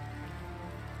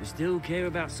 You still care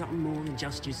about something more than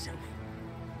just yourself.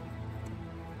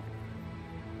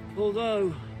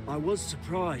 Although, I was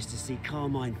surprised to see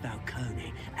Carmine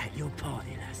Falcone at your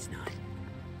party last night.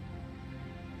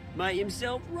 Made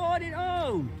himself right at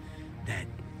home. That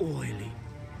oily...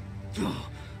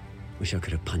 Wish I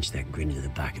could have punched that grin into the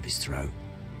back of his throat.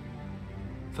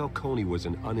 Falcone was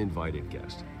an uninvited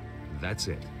guest. That's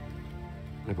it.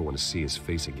 Never want to see his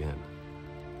face again.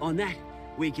 On that,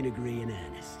 we can agree in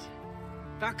earnest.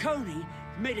 Falcone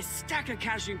made a stack of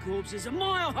cashing corpses a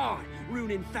mile high,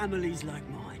 ruining families like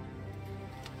mine.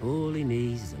 All he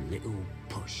needs is a little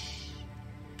push.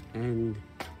 And...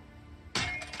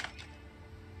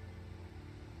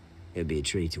 It'd be a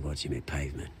treat to watch him hit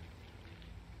pavement.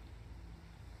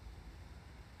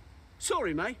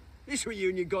 Sorry, mate. This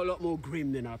reunion got a lot more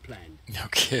grim than I planned. No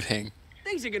kidding.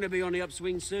 Things are going to be on the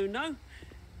upswing soon, no?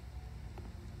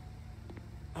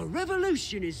 A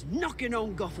revolution is knocking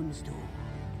on Gotham's door,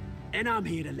 and I'm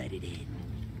here to let it in.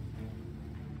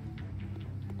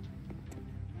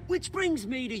 Which brings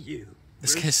me to you.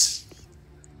 This guy's...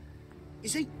 You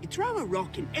see, you throw a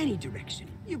rock in any direction,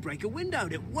 you break a window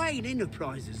that Wayne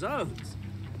Enterprises owns.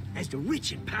 As the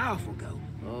rich and powerful go,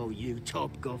 oh, you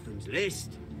top Gotham's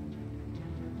list.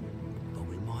 But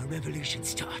when my revolution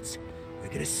starts, we're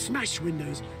gonna smash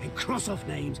windows and cross off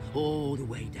names all the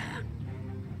way down.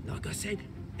 Like I said,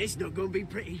 it's not gonna be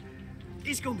pretty.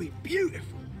 It's gonna be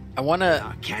beautiful.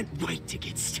 I can't wait to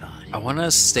get started. I wanna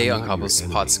stay on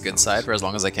Cobblepot's good side for as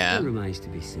long as I It can. remains to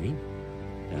be seen,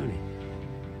 don't it?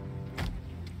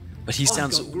 But he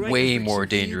sounds way more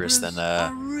dangerous than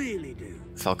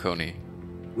Falcone.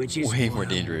 Which is way more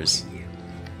dangerous.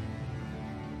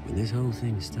 When this whole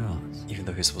thing starts, even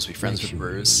though he's supposed to be friends with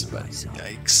Bruce, but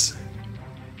yikes.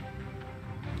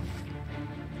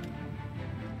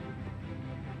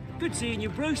 Good seeing you,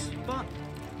 Bruce, but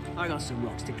I got some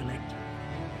rocks to collect.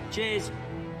 Cheers.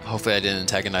 Hopefully I didn't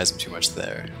antagonize him too much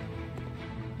there.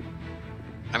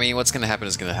 I mean, what's gonna happen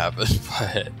is gonna happen,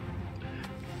 but...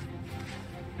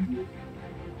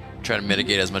 try to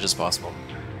mitigate as much as possible.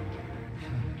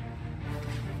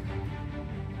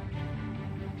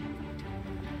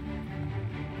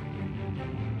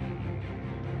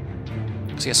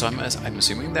 So yeah, so I'm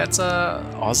assuming that's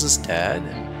Oz's dad,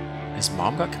 and his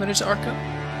mom got committed to Arkham?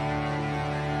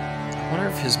 I wonder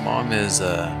if his mom is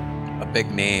a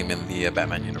big name in the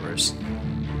Batman universe.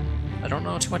 I don't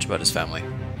know too much about his family.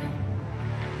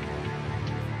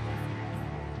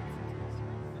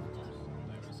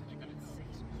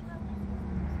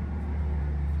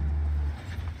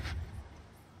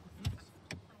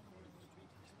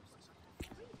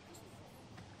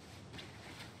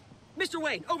 Mr.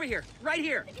 Wayne, over here, right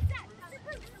here.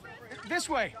 This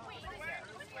way.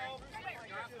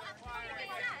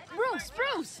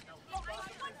 Bruce!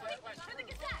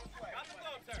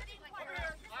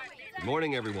 Good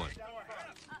morning, everyone.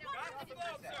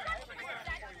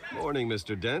 Morning,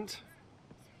 Mr. Dent.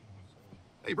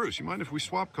 Hey, Bruce, you mind if we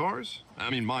swap cars?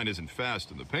 I mean, mine isn't fast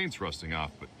and the paint's rusting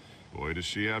off, but boy, does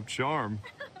she have charm.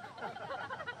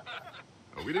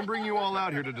 Oh, we didn't bring you all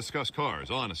out here to discuss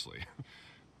cars, honestly.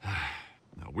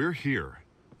 Now, we're here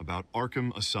about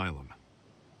Arkham Asylum.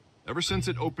 Ever since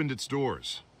it opened its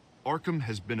doors, Arkham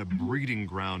has been a breeding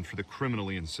ground for the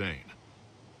criminally insane.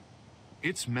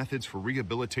 Its methods for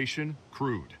rehabilitation,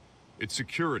 crude. Its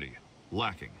security,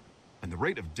 lacking. And the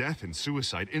rate of death and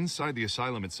suicide inside the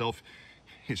asylum itself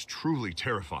is truly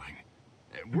terrifying.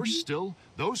 And worse still,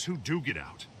 those who do get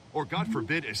out, or God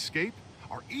forbid escape,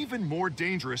 are even more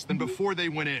dangerous than before they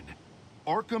went in.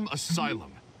 Arkham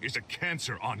Asylum is a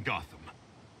cancer on Gotham.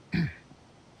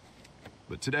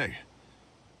 But today,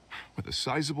 with a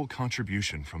sizable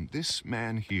contribution from this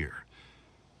man here,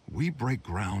 we break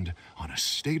ground on a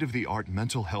state-of-the-art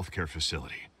mental health care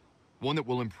facility. One that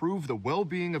will improve the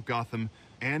well-being of Gotham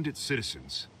and its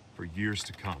citizens for years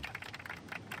to come.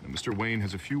 And Mr. Wayne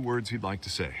has a few words he'd like to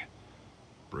say.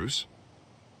 Bruce?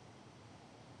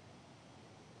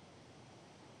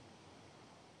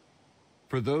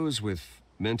 For those with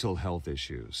mental health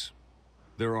issues,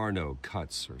 there are no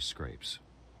cuts or scrapes.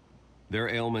 Their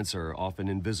ailments are often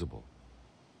invisible,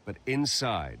 but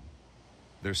inside,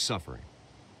 they're suffering.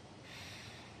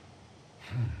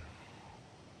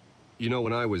 You know,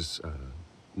 when I was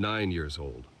 9 years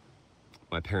old,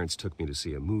 my parents took me to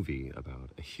see a movie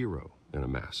about a hero in a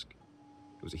mask.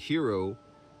 It was a hero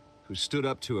who stood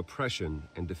up to oppression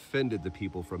and defended the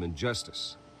people from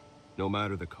injustice, no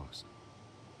matter the cost.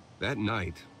 That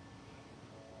night,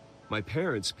 my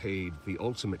parents paid the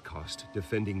ultimate cost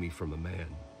defending me from a man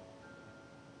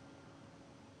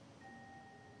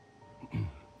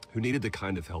who needed the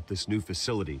kind of help this new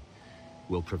facility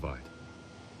will provide.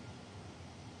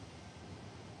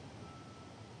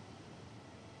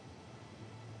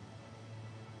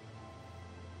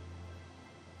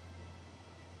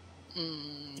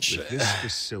 With this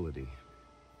facility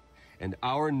and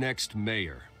our next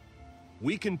mayor,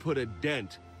 we can put a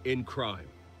dent in crime.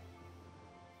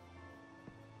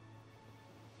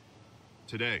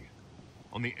 Today,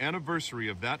 on the anniversary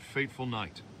of that fateful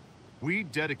night, we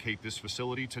dedicate this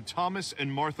facility to Thomas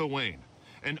and Martha Wayne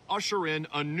and usher in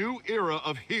a new era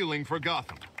of healing for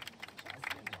Gotham.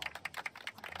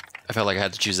 I felt like I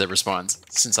had to choose that response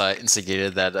since I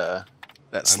instigated that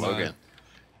slogan.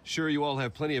 Sure, you all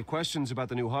have plenty of questions about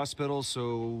the new hospital,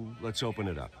 so let's open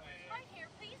it up.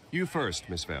 You first,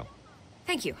 Miss Vale.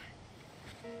 Thank you.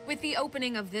 With the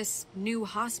opening of this new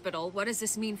hospital, what does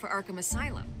this mean for Arkham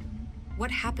Asylum?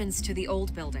 What happens to the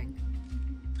old building?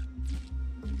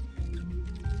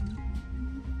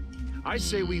 I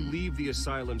say we leave the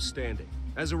asylum standing,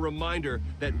 as a reminder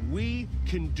that we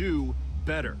can do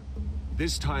better.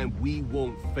 This time, we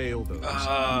won't fail those who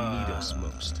need us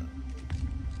most.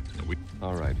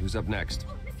 All right, who's up next?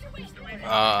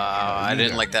 I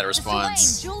didn't like that response.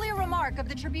 Mr. Wayne, Julia Remark of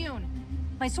the Tribune.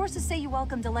 My sources say you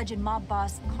welcomed alleged mob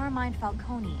boss Carmine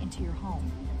Falcone into your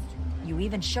home. You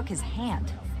even shook his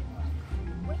hand.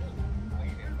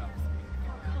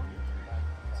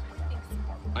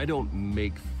 I don't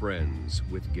make friends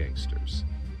with gangsters.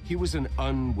 He was an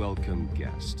unwelcome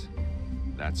guest.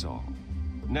 That's all.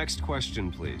 Next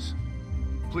question, please.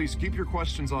 Please keep your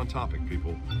questions on topic,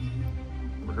 people.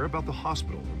 We're here about the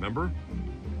hospital, remember?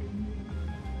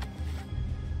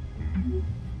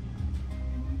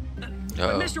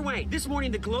 But Mr. Wayne, this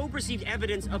morning the Globe received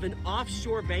evidence of an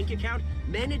offshore bank account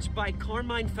managed by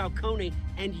Carmine Falcone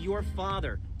and your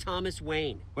father, Thomas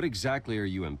Wayne. What exactly are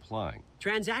you implying?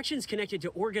 Transactions connected to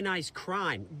organized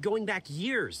crime going back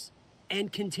years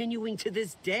and continuing to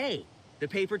this day. The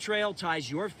paper trail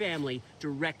ties your family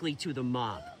directly to the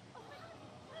mob.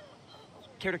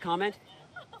 Care to comment?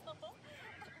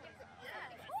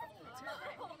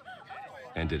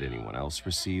 And did anyone else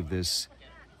receive this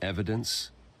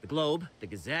evidence? The Globe, the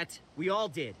Gazette, we all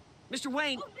did. Mr.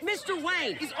 Wayne,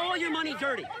 is all your money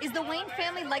dirty? Is the Wayne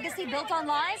family legacy built on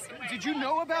lies? Did you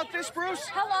know about this, Bruce?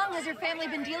 How long has your family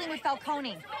been dealing with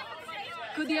Falcone?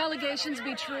 Could the allegations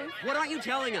be true? What aren't you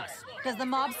telling us? Does the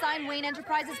mob sign Wayne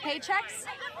Enterprises paychecks?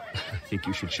 I think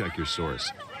you should check your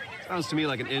source. Sounds to me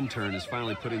like an intern is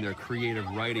finally putting their creative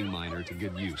writing minor to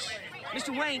good use.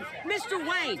 Mr. Wayne!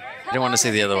 I didn't want to see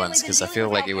the other ones because I feel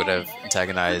like it would have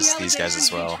antagonized these guys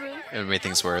as well. It would make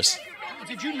things worse.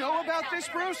 Did you know about this,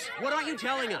 Bruce? What aren't you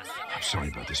telling us? I'm sorry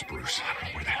about this, Bruce. I don't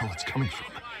know where the hell it's coming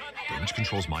from. Damage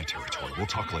control's my territory. We'll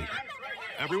talk later.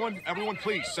 Everyone,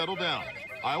 please, settle down.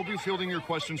 I'll be fielding your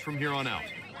questions from here on out.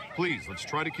 Please, let's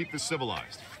try to keep this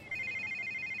civilized.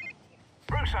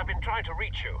 Bruce, I've been trying to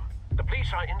reach you. The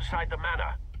police are inside the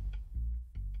manor.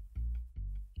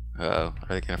 Uh-oh, are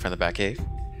they gonna find the Batcave?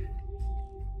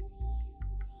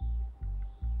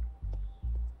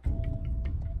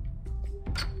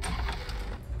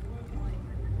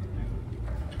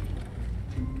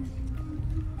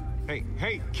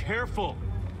 Hey, careful!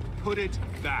 Put it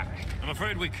back. I'm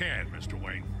afraid we can't, Mr.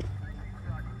 Wayne.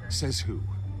 Says who?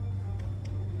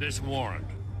 This warrant.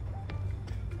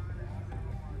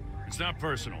 It's not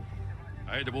personal.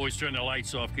 I had the boys turn the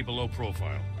lights off, keep a low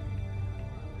profile.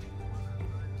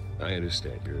 I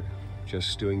understand. You're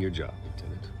just doing your job,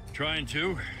 Lieutenant. Trying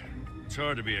to. It's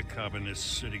hard to be a cop in this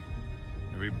city.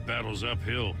 Every battle's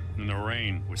uphill, in the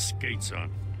rain, with skates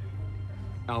on.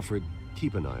 Alfred,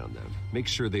 keep an eye on them. Make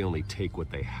sure they only take what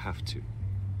they have to.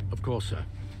 Of course, sir.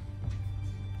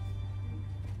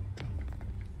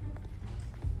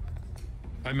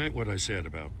 I meant what I said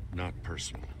about not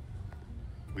personal.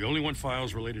 We only want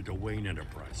files related to Wayne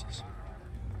Enterprises.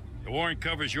 The warrant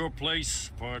covers your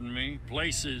place, pardon me,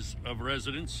 places of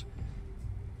residence,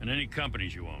 and any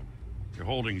companies you own. Your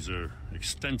holdings are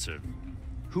extensive.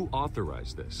 Who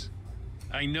authorized this?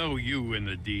 I know you and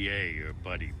the DA are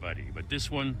buddy-buddy, but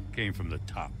this one came from the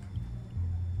top.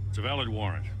 It's a valid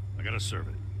warrant. I gotta serve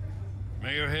it.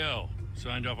 Mayor Hill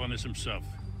signed off on this himself.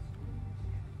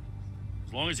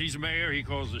 As long as he's mayor, he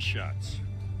calls the shots.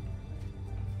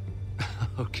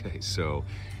 Okay, so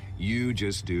you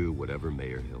just do whatever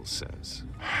Mayor Hill says.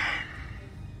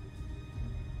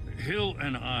 Hill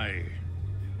and I,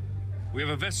 we have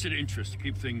a vested interest to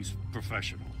keep things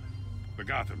professional. For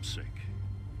Gotham's sake.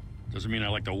 Doesn't mean I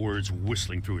like the words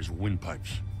whistling through his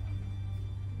windpipes.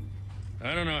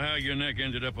 I don't know how your neck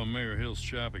ended up on Mayor Hill's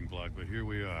chopping block, but here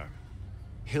we are.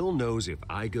 Hill knows if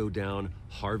I go down,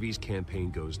 Harvey's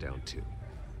campaign goes down too.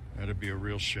 That'd be a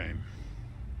real shame.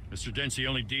 Mr. Dent's the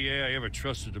only DA I ever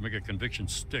trusted to make a conviction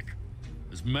stick.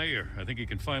 As mayor, I think he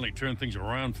can finally turn things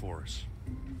around for us.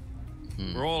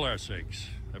 For all our sakes,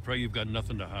 I pray you've got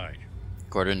nothing to hide.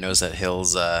 Gordon knows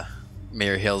that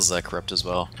Mayor Hill's corrupt as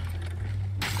well.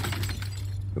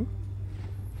 Ooh.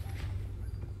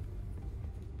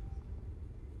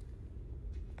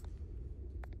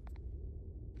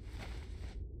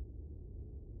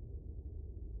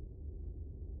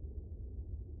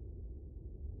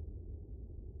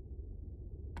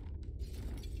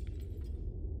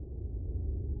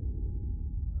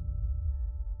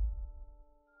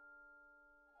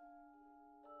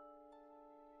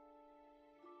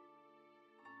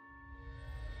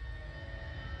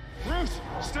 Bruce,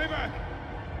 stay back!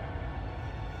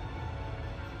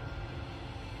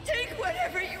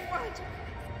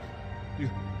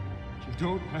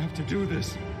 don't have to do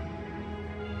this.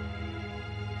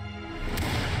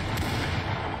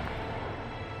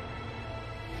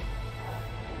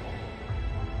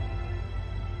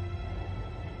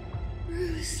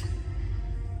 Bruce.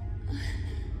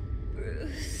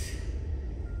 Bruce.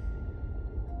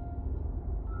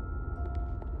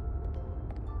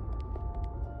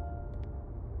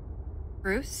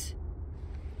 Bruce?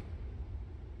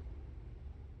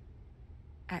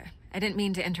 I didn't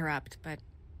mean to interrupt, but...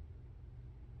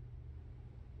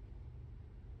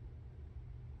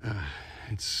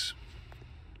 It's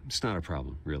not a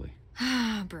problem, really.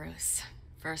 Ah, Bruce.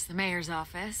 First the mayor's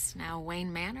office, now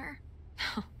Wayne Manor.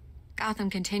 Gotham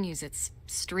continues its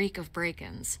streak of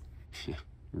break-ins. Yeah,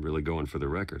 really going for the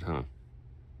record, huh?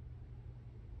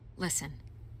 Listen,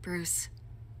 Bruce.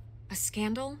 A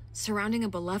scandal surrounding a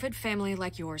beloved family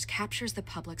like yours captures the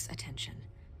public's attention.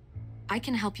 I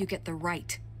can help you get the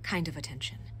right kind of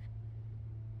attention.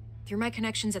 Through my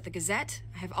connections at the Gazette,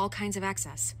 I have all kinds of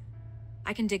access.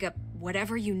 I can dig up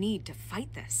whatever you need to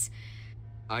fight this.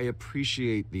 I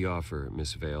appreciate the offer,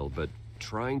 Miss Vale, but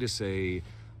trying to say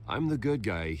I'm the good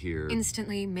guy here...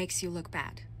 instantly makes you look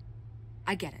bad.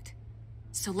 I get it.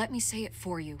 So let me say it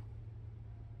for you.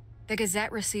 The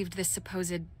Gazette received this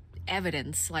supposed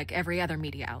evidence like every other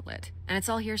media outlet, and it's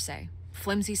all hearsay.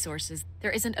 Flimsy sources.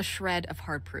 There isn't a shred of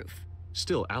hard proof.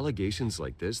 Still, allegations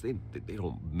like this, they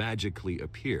don't magically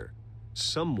appear.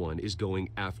 Someone is going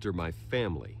after my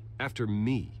family, after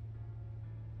me.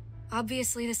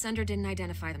 Obviously, the sender didn't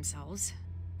identify themselves.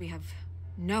 We have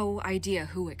no idea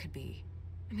who it could be.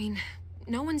 I mean,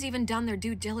 no one's even done their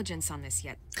due diligence on this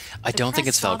yet. I don't think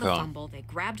it's The press saw the Falcone. fumble, they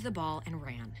grabbed the ball and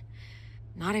ran.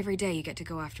 Not every day you get to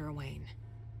go after a Wayne.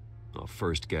 Well,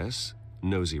 first guess,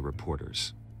 nosy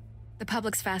reporters. The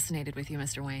public's fascinated with you,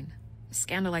 Mr. Wayne. A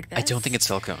scandal like this? I don't think it's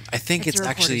Falcone. I think it's a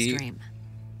reporter's actually... dream.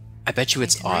 I bet you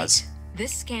it's Tonight, Oz.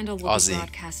 This scandal will Ozzy. be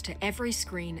broadcast to every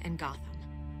screen in Gotham.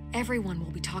 Everyone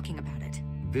will be talking about it.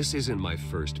 This isn't my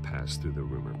first pass through the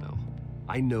rumor mill.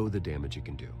 I know the damage it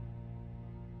can do.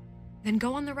 Then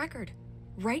go on the record.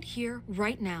 Right here,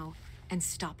 right now, and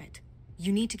stop it.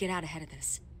 You need to get out ahead of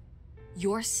this.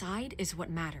 Your side is what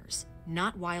matters,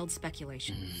 not wild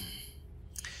speculation.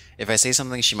 If I say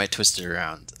something, she might twist it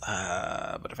around.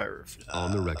 But if I...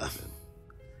 on the record, then.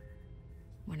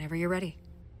 Whenever you're ready.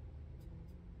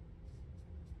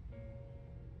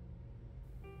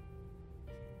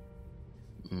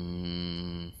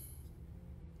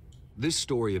 This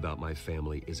story about my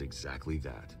family is exactly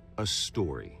that. A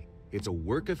story. It's a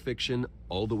work of fiction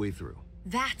all the way through.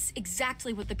 That's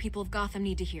exactly what the people of Gotham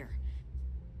need to hear.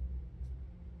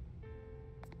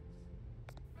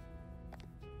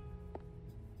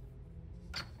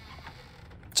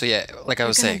 So yeah, like I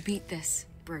was You're gonna saying, beat this,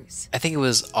 Bruce. I think it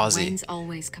was Ozzy. Wayne's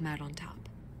always come out on top.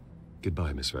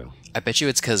 Goodbye, Miss Vale. I bet you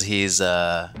it's because he's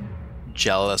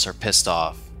jealous or pissed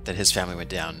off that his family went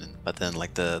down, but then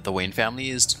like the Wayne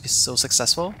family is so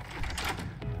successful.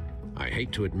 I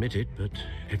hate to admit it, but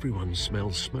everyone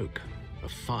smells smoke. A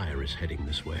fire is heading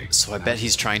this way. So I bet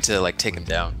he's trying to like take him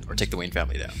down or take the Wayne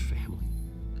family down.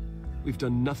 We've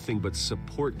done nothing but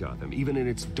support Gotham, even in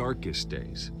its darkest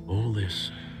days. All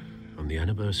this on the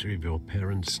anniversary of your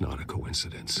parents'... It's not a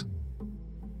coincidence.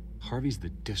 Harvey's the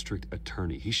district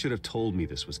attorney. He should have told me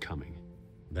this was coming.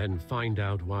 Then find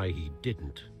out why he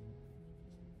didn't.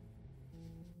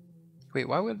 Wait,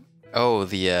 why would... Oh,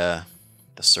 the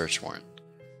search warrant.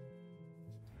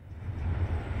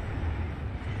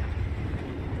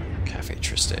 Cafe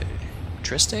Triste.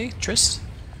 Triste? Trist?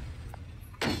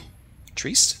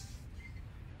 Triste?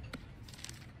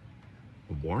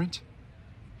 A warrant?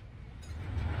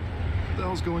 What the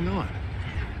hell's going on?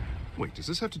 Wait, does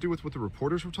this have to do with what the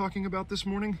reporters were talking about this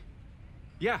morning?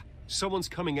 Yeah, someone's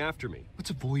coming after me. Let's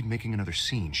avoid making another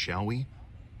scene, shall we?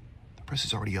 The press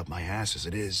is already up my ass as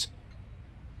it is.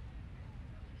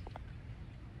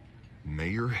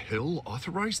 Mayor Hill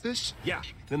authorized this? Yeah,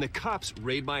 then the cops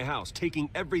raid my house, taking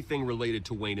everything related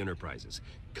to Wayne Enterprises.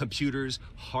 Computers,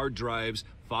 hard drives,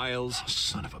 files. Oh,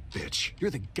 son of a bitch.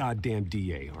 You're the goddamn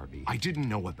DA, Harvey. I didn't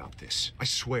know about this. I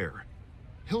swear.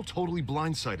 Hill totally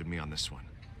blindsided me on this one.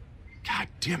 God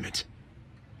damn it.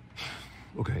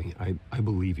 Okay, I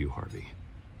believe you, Harvey.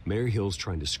 Mayor Hill's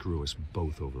trying to screw us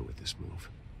both over with this move.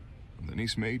 And then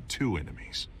he's made two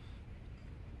enemies.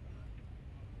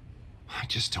 I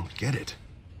just don't get it.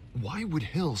 Why would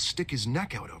Hill stick his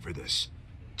neck out over this?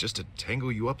 Just to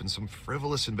tangle you up in some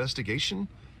frivolous investigation?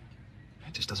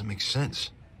 It just doesn't make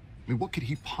sense. I mean, what could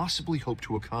he possibly hope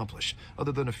to accomplish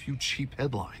other than a few cheap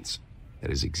headlines?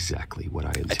 That is exactly what I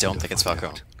intend. I don't think it's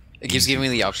Falcone. It keeps giving me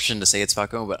the option to say it's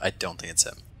Falcone, but I don't think it's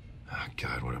him. Oh,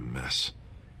 God, what a mess.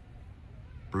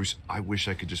 Bruce, I wish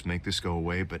I could just make this go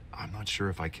away, but I'm not sure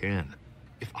if I can.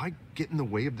 If I get in the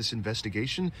way of this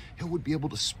investigation, Hill would be able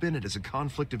to spin it as a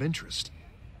conflict of interest.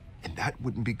 And that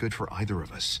wouldn't be good for either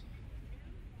of us.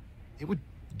 It would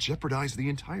jeopardize the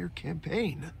entire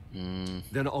campaign.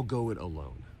 Then I'll go it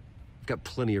alone. I've got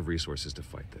plenty of resources to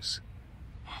fight this.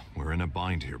 We're in a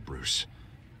bind here, Bruce.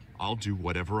 I'll do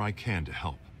whatever I can to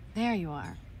help. There you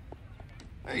are.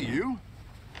 Hey, you?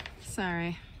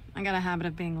 Sorry, I got a habit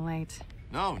of being late.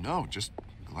 No, just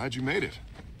glad you made it.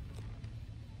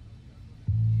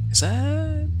 Is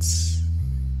that...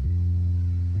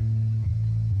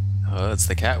 Oh, it's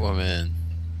the Catwoman.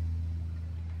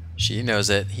 She knows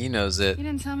it. He knows it. You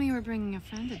didn't tell me you were bringing a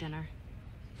friend to dinner.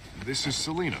 This is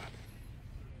Selina.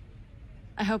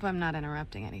 I hope I'm not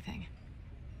interrupting anything.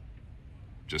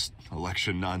 Just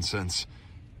election nonsense.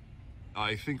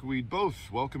 I think we'd both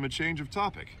welcome a change of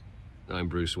topic. I'm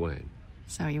Bruce Wayne.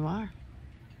 So you are.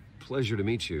 Pleasure to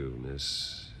meet you,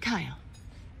 Miss... Kyle.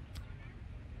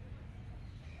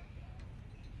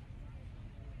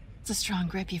 It's a strong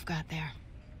grip you've got there.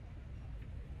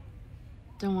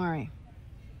 Don't worry.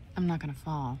 I'm not gonna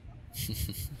fall.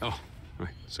 Oh, right,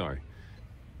 sorry.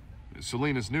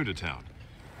 Selina's new to town.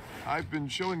 I've been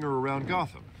showing her around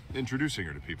Gotham, introducing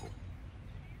her to people.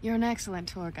 You're an excellent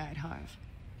tour guide, Harv.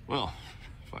 Well,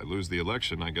 if I lose the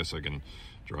election, I guess I can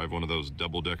drive one of those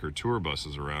double-decker tour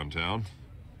buses around town.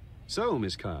 So,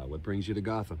 Miss Kyle, what brings you to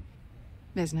Gotham?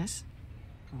 Business.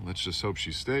 Well, let's just hope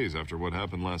she stays after what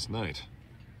happened last night.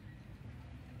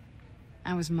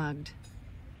 I was mugged.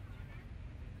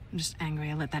 I'm just angry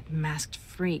I let that masked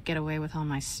freak get away with all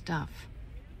my stuff.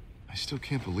 I still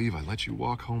can't believe I let you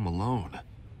walk home alone.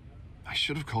 I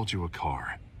should have called you a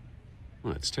car.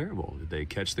 Well, that's terrible. Did they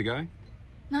catch the guy?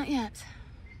 Not yet.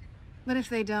 But if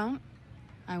they don't,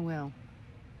 I will.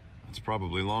 It's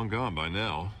probably long gone by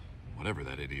now. Whatever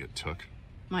that idiot took.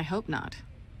 I hope not.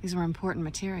 These were important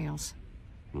materials.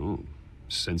 Ooh,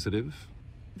 sensitive?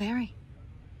 Very.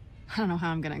 I don't know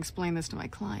how I'm gonna explain this to my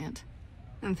client.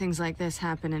 And things like this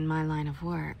happen in my line of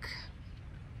work.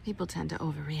 People tend to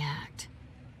overreact.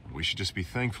 We should just be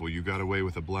thankful you got away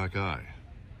with a black eye.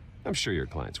 I'm sure your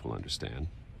clients will understand.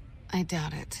 I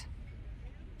doubt it.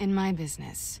 In my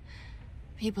business,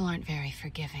 people aren't very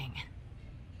forgiving.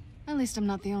 At least I'm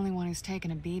not the only one who's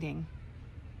taken a beating.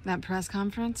 That press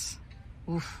conference?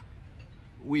 Oof.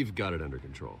 We've got it under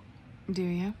control. Do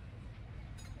you?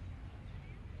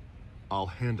 I'll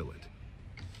handle it.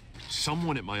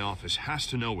 Someone at my office has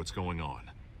to know what's going on.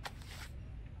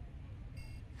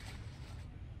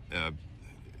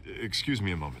 Excuse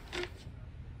me a moment.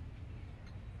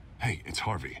 Hey, it's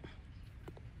Harvey.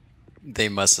 They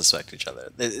must suspect each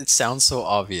other. It sounds so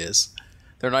obvious.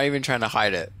 They're not even trying to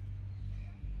hide it.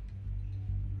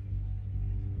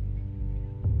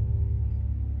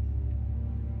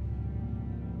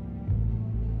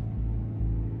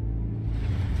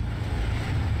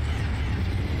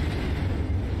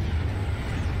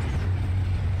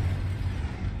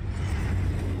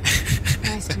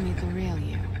 Nice to meet the real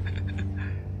you.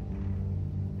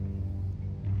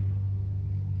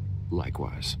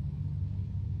 Likewise.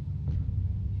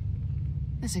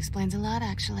 This explains a lot,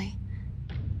 actually.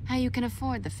 How you can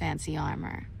afford the fancy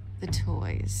armor, the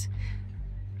toys.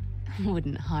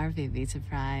 Wouldn't Harvey be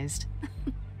surprised?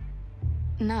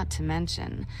 Not to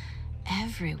mention,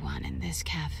 everyone in this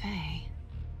cafe.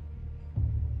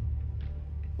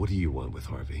 What do you want with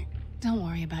Harvey? Don't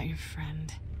worry about your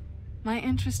friend. My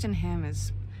interest in him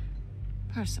is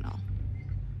personal.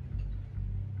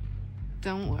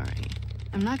 Don't worry.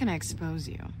 I'm not gonna expose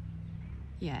you.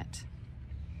 Yet.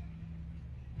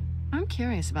 I'm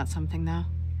curious about something, though.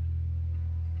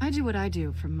 I do what I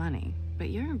do for money, but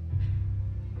you're...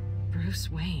 Bruce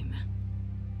Wayne.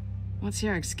 What's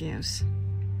your excuse?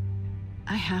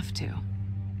 I have to.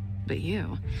 But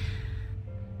you...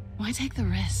 Why take the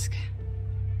risk?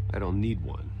 I don't need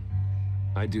one.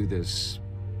 I do this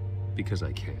because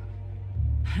I can.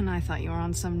 And I thought you were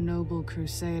on some noble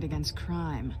crusade against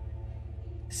crime.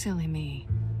 Silly me.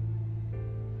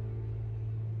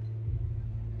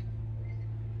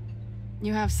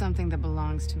 You have something that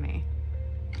belongs to me.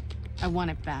 I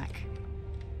want it back.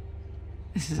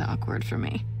 This is awkward for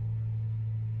me.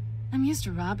 I'm used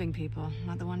to robbing people,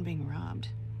 not the one being robbed.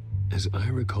 As I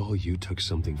recall, you took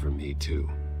something from me, too.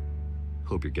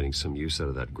 Hope you're getting some use out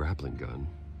of that grappling gun.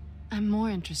 I'm more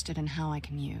interested in how I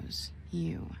can use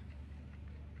you.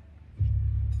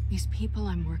 These people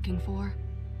I'm working for,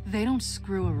 they don't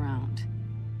screw around.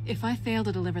 If I fail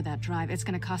to deliver that drive, it's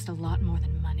gonna cost a lot more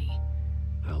than money.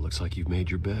 Well, looks like you've made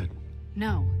your bed.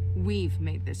 No, we've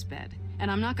made this bed,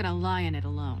 and I'm not gonna lie in it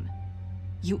alone.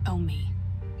 You owe me.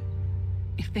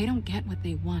 If they don't get what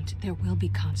they want, there will be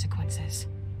consequences.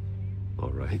 All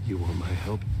right, you want my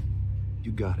help?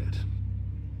 You got it.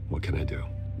 What can I do?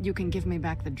 You can give me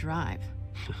back the drive.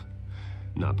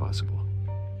 Not possible.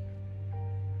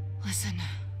 Listen,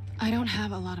 I don't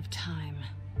have a lot of time.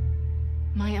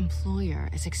 My employer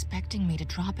is expecting me to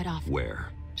drop it off. Where?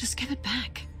 Just give it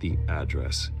back. The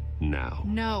address, now.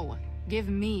 No, give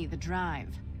me the drive.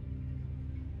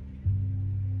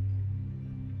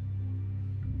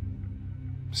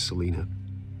 Selina,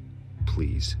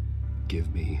 please,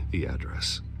 give me the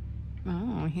address.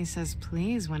 Oh, he says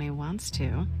please when he wants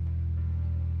to.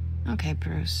 Okay,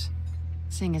 Bruce.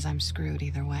 Seeing as I'm screwed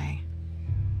either way.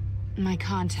 My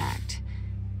contact.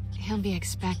 He'll be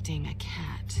expecting a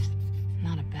cat,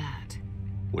 not a bat.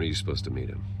 When are you supposed to meet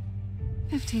him?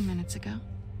 15 minutes ago.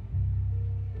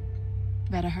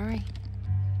 Better hurry.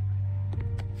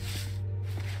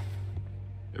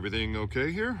 Everything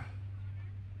okay here?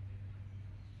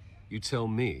 You tell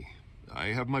me. I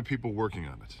have my people working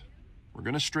on it. We're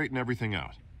gonna straighten everything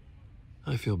out.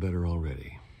 I feel better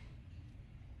already.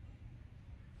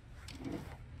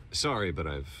 Sorry, but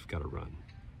I've got to run.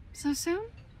 So soon?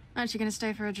 Aren't you gonna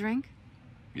stay for a drink?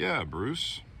 Yeah,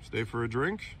 Bruce. Stay for a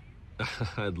drink?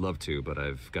 I'd love to, but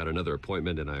I've got another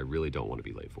appointment and I really don't want to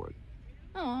be late for it.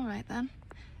 Oh, all right then.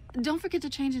 Don't forget to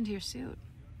change into your suit.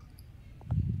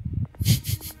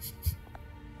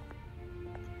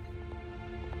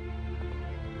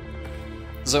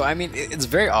 So, I mean, it's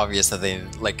very obvious that they,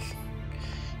 like,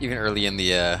 even early in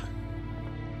the,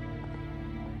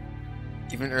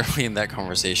 even early in that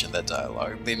conversation, that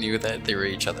dialogue, they knew that they were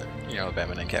each other, you know,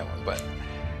 Batman and Catwoman, but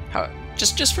how,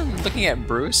 just from looking at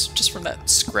Bruce, just from that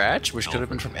scratch, which could have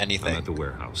been from anything. I'm at the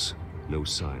warehouse. No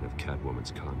sign of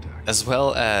Catwoman's contact. As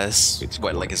well as, it's what,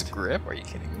 quiet. like his grip? Are you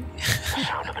kidding me? The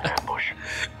sound of an ambush.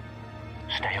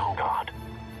 Stay on guard.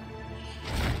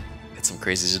 It's some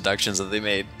crazy deductions that they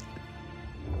made.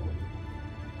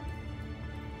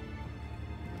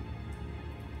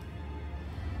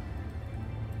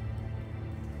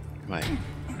 Right.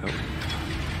 Oh.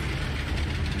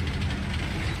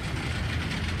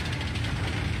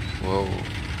 Whoa.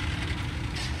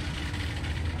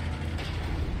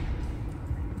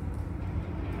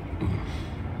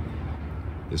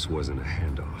 This wasn't a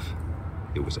handoff.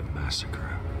 It was a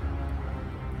massacre.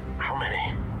 How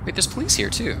many? Wait, there's police here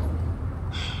too.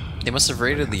 They must have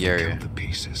raided the area. Count the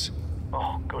pieces.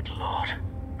 Oh, good lord.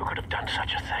 Who could have done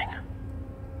such a thing?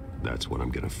 That's what I'm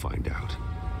gonna find out.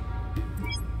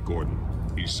 Gordon,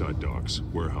 Eastside Docks,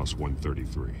 Warehouse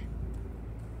 133.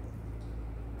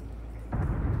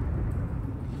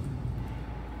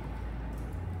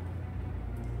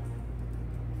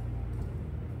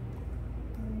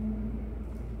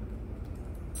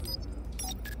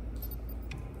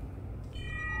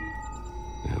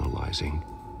 Analyzing.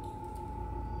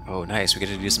 Oh, nice. We get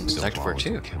to do some detective work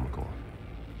too. Chemical.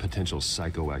 Potential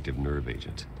psychoactive nerve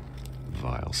agent.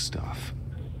 Vile stuff.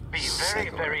 Be very,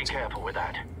 very careful with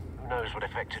that. Who knows what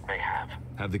effect it may have.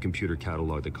 Have the computer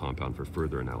catalog the compound for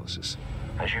further analysis.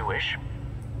 As you wish.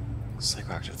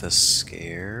 Psychoactive the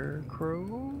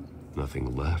Scarecrow?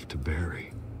 Nothing left to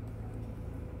bury.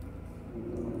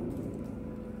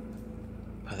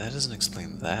 But that doesn't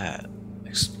explain that.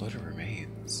 Exploded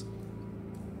remains.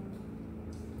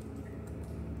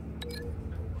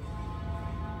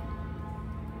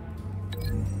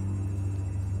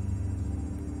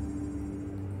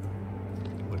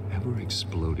 Whatever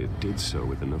exploded did so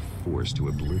with enough force to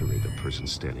obliterate the person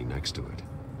standing next to it.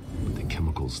 But the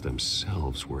chemicals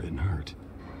themselves were inert,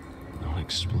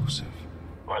 non-explosive.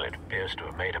 Well, it appears to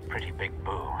have made a pretty big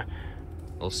boom.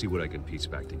 I'll see what I can piece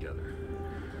back together.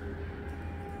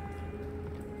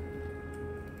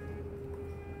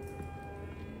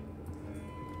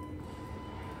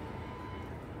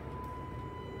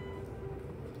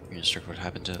 You just check what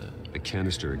happened to... A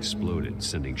canister exploded,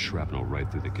 sending shrapnel right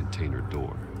through the container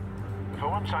door. For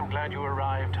once, I'm glad you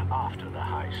arrived after the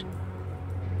heist.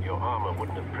 Your armor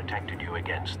wouldn't have protected you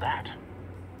against that.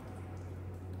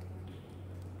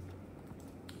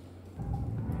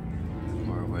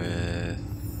 More with...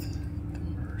 the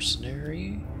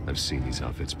mercenary? I've seen these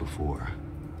outfits before.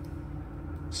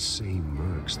 Same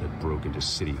mercs that broke into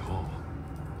City Hall.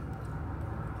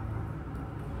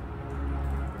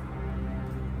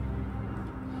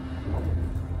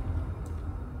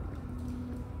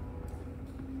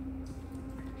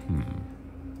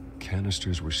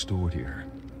 Canisters were stored here.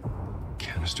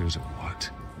 Canisters of what?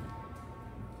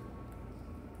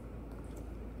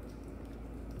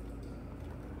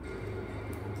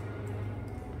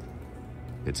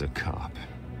 It's a cop.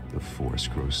 The force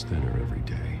grows thinner every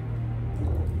day.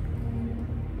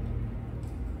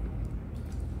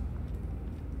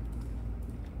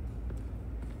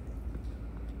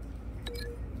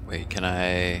 Wait, can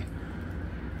I...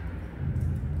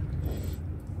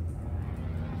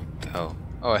 Oh.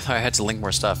 Oh, I thought I had to link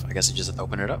more stuff. I guess I just have to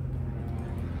open it up.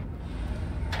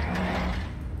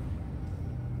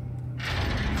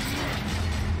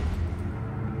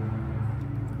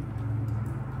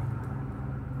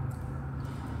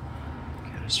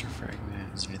 Canister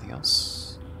fragments. Anything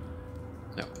else?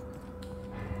 No.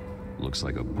 Looks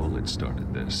like a bullet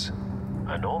started this.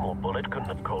 A normal bullet couldn't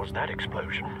have caused that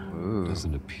explosion. Ooh.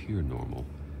 Doesn't appear normal.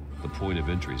 The point of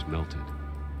entry's melted.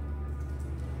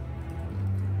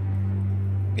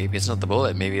 Maybe it's not the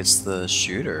bullet, maybe it's the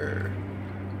shooter.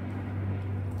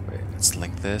 Wait, let's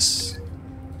link this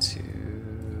to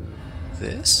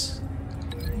this.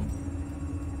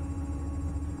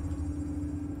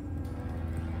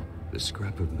 The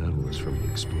scrap of metal is from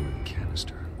the exploded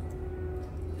canister.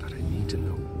 But I need to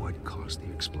know what caused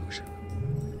the explosion.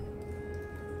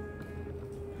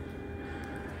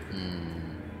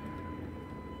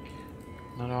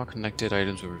 Not all connected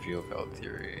items will reveal valid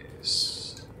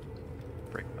theories.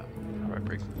 Break them. How do I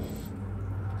break them?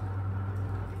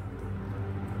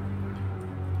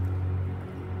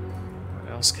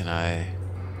 What else can I...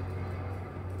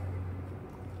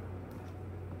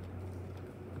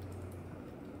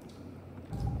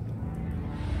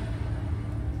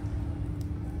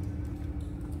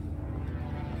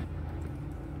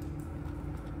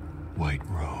 White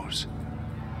Rose.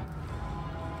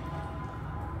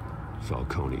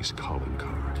 Falcone's calling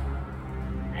card.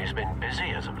 He's been busy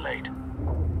as of late.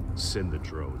 Send the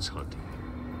drones hunting.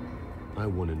 I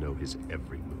want to know his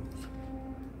every move.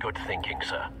 Good thinking,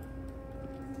 sir.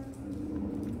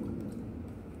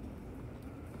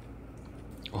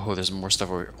 Oh, there's more stuff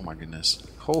over here. Oh my goodness.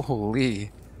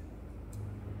 Holy.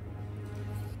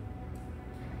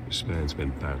 This man's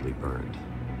been badly burned.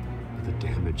 But the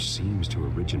damage seems to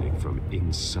originate from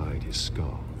inside his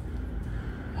skull.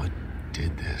 What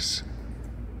did this?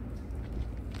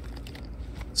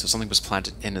 So something was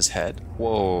planted in his head.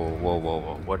 Whoa, whoa, whoa,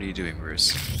 whoa. What are you doing,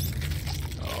 Bruce?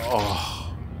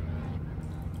 Oh.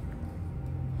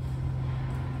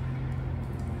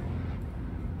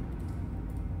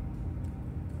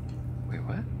 Wait,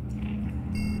 what?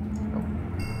 Oh.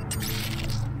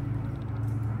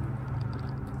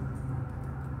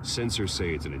 Sensors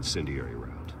say it's an incendiary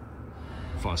round.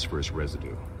 Phosphorus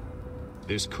residue.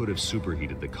 This could have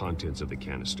superheated the contents of the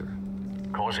canister,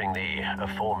 causing the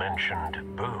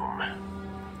aforementioned boom.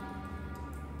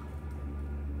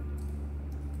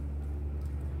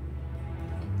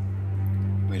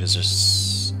 Wait, is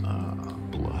this...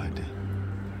 blood,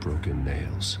 broken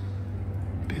nails,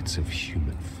 bits of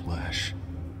human flesh.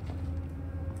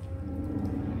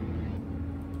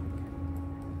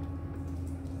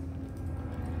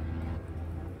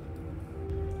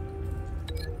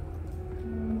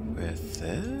 With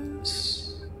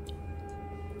this...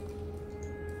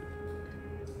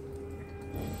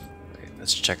 Wait,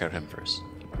 let's check out him first.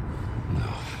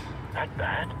 No. That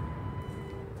bad?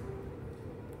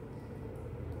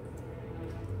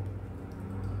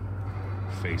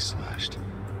 Face slashed,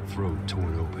 throat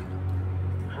torn open.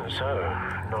 So,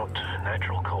 not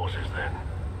natural causes then.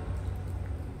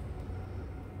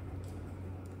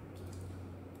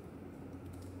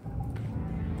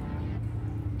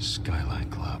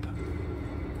 Skyline Club.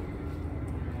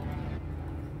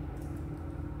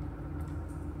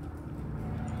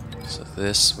 So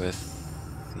this with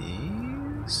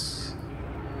these...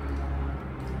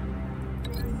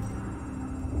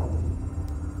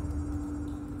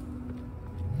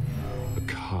 A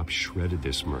cop shredded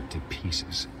this merc to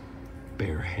pieces,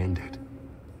 barehanded.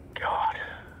 God,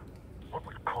 what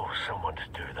would cause someone to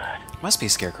do that? Must be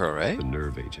Scarecrow, right? The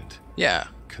nerve agent. Yeah.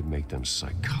 Could make them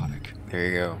psychotic. There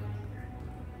you go.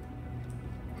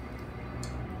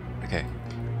 Okay,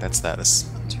 that's that. Let's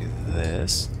do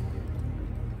this.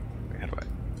 Wait, how do I...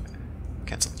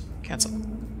 Cancel. Cancel.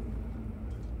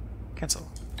 Cancel.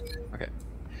 Okay.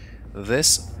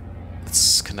 This...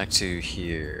 Let's connect to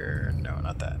here. No,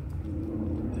 not that.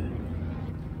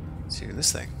 To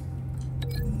this thing.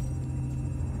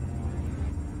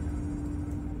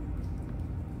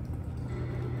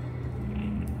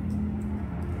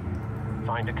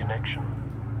 Find a connection.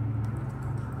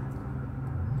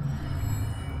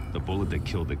 The bullet that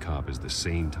killed the cop is the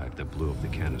same type that blew up the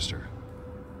canister.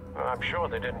 I'm sure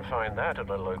they didn't find that at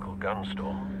a local gun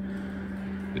store.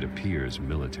 It appears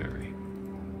military.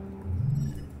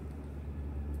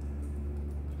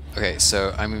 Okay,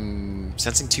 so I'm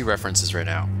sensing two references right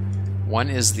now. One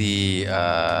is the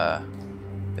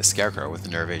Scarecrow with the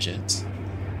nerve agent.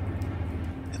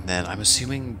 And then I'm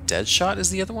assuming Deadshot is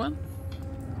the other one?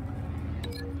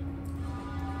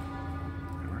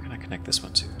 Where can I connect this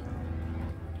one to?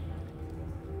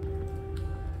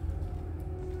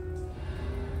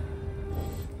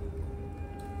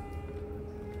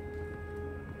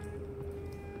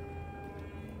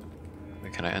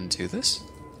 Wait, can I undo this?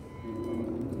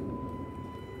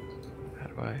 How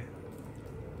do I?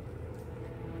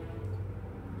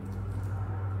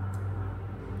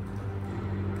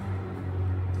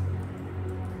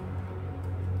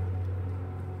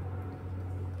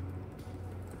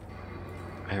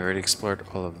 I already explored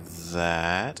all of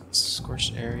that.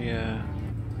 Scorched area.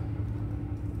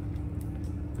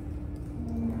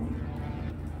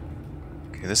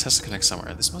 Okay, this has to connect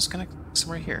somewhere. This must connect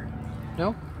somewhere here.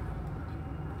 No?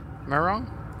 Am I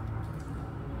wrong?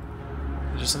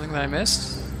 Is there something that I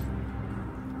missed?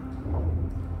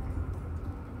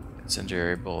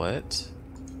 Incendiary bullet.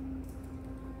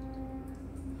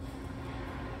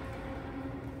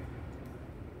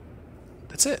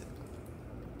 That's it.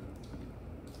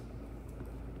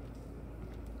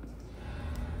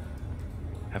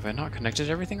 Have I not connected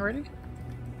everything already?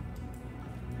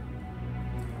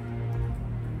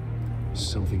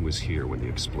 Something was here when the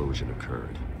explosion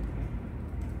occurred.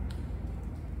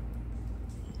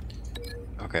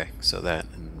 Okay, so that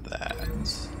and that.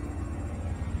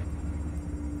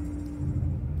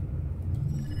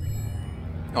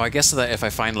 Oh, I guess that if I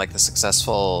find like the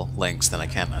successful links, then I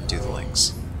can't undo the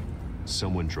links.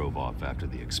 Someone drove off after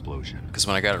the explosion. Because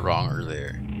when I got it wrong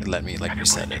earlier, it let me, like you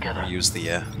said, use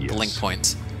the link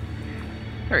point.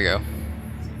 There we go.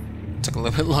 Took a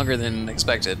little bit longer than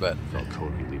expected, but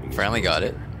finally got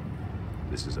it.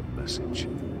 This is a message.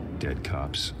 Dead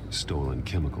cops, stolen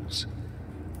chemicals.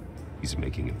 He's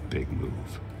making a big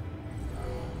move.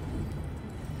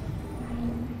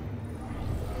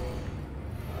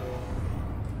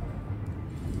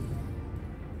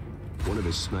 One of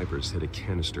his snipers hit a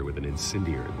canister with an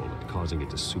incendiary bullet, causing it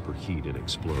to superheat and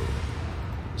explode.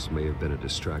 This may have been a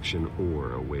distraction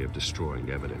or a way of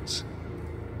destroying evidence.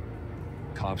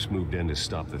 Cops moved in to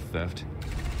stop the theft.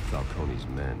 Falcone's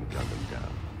men gunned them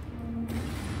down.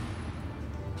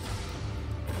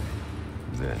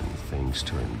 Then things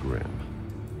turned grim.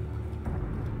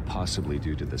 Possibly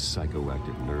due to the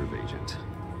psychoactive nerve agent.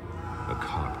 A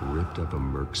cop ripped up a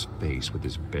merc's face with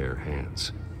his bare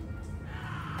hands.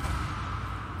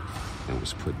 And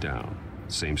was put down.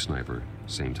 Same sniper,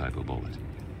 same type of bullet.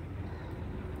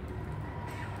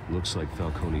 Looks like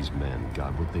Falcone's men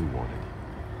got what they wanted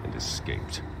and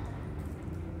escaped.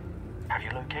 Have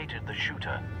you located the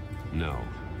shooter? No,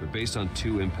 but based on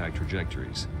 2 impact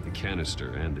trajectories, the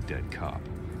canister and the dead cop,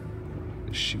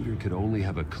 the shooter could only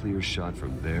have a clear shot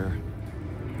from there,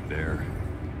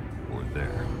 or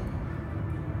there,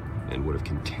 and would have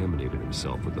contaminated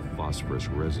himself with the phosphorus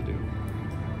residue.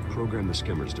 Program the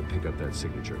skimmers to pick up that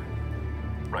signature.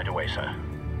 Right away, sir.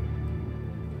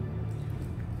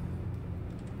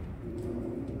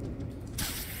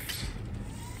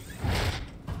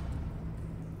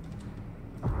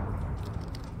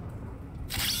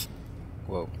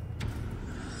 Whoa.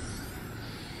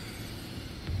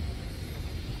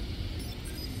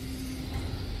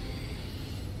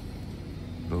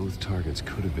 Both targets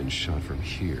could have been shot from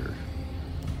here,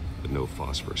 but no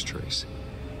phosphorus trace.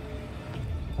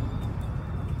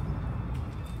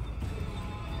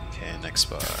 Okay, next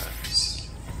box.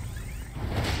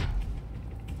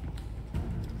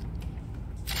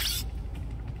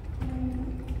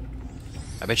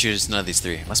 I bet you it's none of these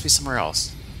 3. It must be somewhere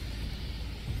else.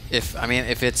 If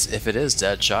it is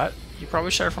Deadshot, you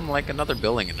probably shot from like another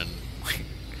building and then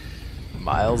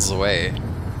miles away.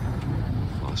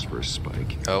 Phosphorus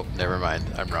spike. Oh, never mind.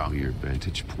 I'm wrong. Clear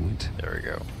vantage point. There we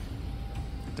go.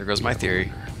 There goes my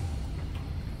theory.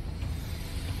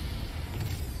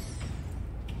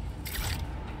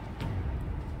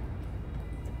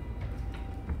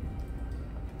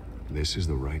 This is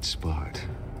the right spot.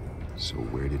 So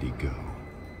where did he go?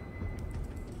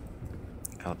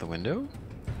 Out the window?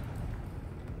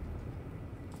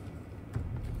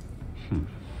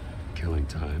 Killing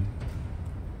time.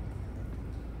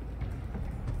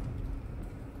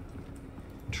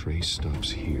 Trace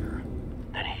stops here.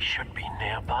 Then he should be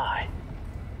nearby.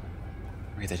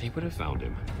 Wait, then he would have found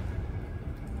him.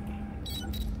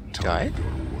 Died?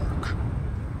 Work.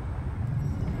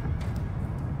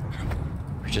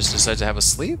 We just decided to have a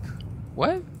sleep?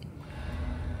 What?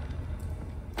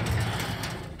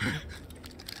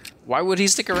 Why would he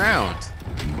stick around?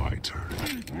 My turn.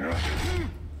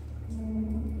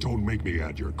 Don't make me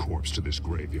add your corpse to this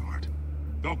graveyard.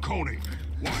 Falcone,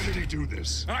 why did he do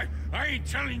this? I ain't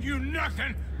telling you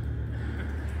nothing.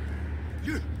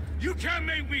 You can't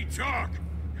make me talk.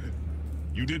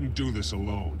 You didn't do this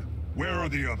alone. Where are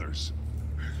the others?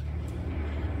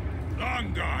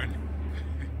 Long gone.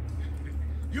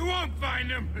 You won't find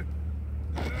them.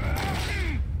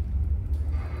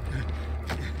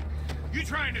 You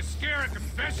trying to scare a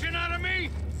confession out of me?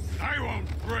 I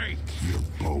won't break. Your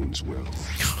bones will.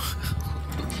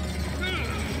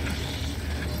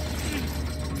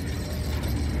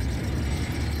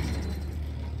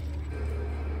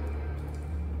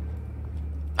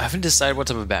 I haven't decided what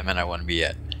type of Batman I want to be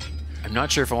yet. I'm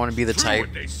not sure if I want to be the True type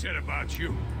what they said about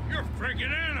you. You're a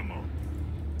friggin' animal.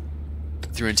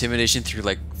 through intimidation, through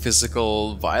like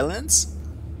physical violence.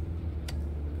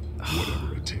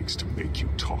 Whatever it takes to make you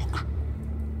talk.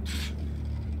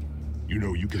 You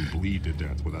know you can bleed to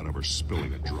death without ever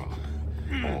spilling a drop.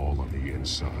 All on the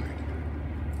inside.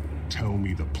 Tell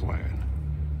me the plan,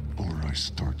 or I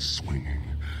start swinging.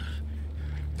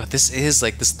 But this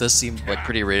does seem like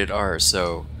pretty rated R,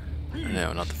 so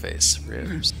no, not the face.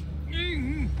 Ribs.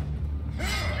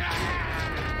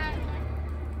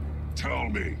 Tell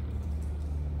me.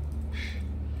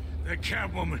 The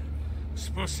Catwoman was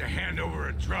supposed to hand over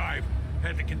a drive,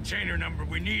 had the container number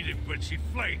we needed, but she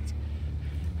flaked.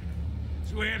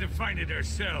 So we had to find it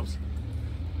ourselves.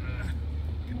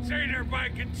 Container by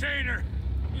container.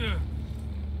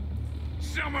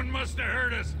 Someone must have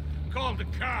heard us, called the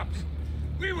cops.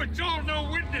 We were told no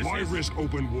witnesses. Why risk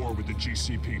open war with the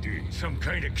GCPD? Some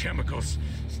kind of chemicals.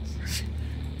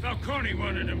 Falcone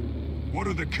wanted them. What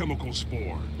are the chemicals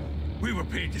for? We were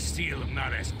paid to steal them,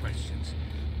 not ask questions.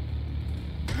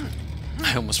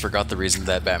 I almost forgot the reason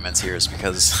that Batman's here is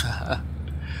because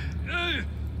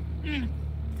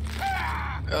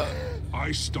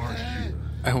I start here.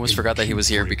 I almost forgot that he was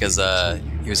here because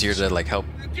he was here to like help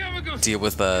deal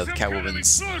with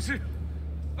Catwoman's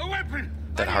A weapon.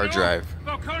 that hard drive.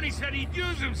 Falcone said he'd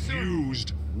use them soon.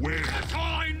 Used where? That's all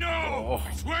I know. Oh.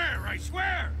 I swear. I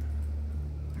swear.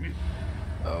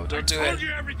 Oh, don't do I told it.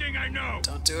 you everything I know.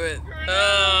 Don't do it.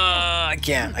 I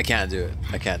can't do it.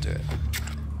 I can't do it.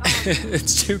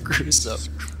 It's too gruesome.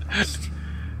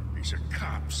 These are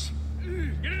cops.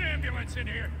 Get an ambulance in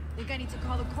here. I think I need to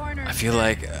call the coroner. I feel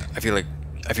like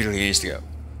he needs to go.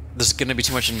 There's gonna be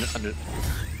too much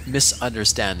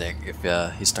misunderstanding if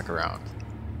he's stuck around.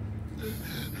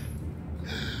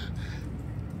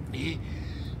 He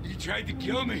tried to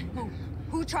kill me.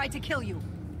 Who tried to kill you?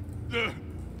 The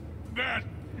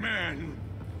Batman.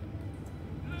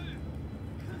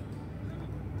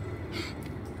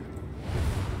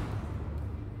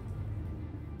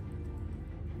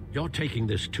 You're taking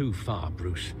this too far,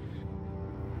 Bruce.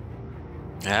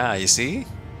 Yeah, you see?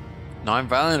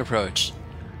 Non-violent approach.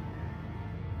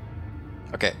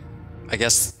 Okay,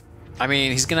 I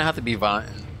mean, he's gonna have to be violent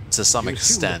to some You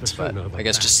assume the extent, but persona of a I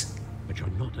guess bat, just But you're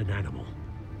not an animal.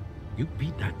 You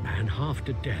beat that man half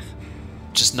to death.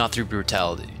 not through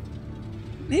brutality.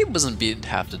 He wasn't beaten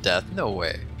half to death. No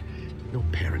way. Your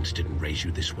parents didn't raise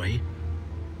you this way.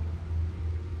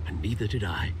 And neither did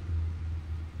I.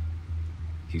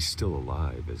 He's still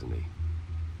alive, isn't he?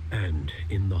 And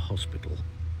in the hospital.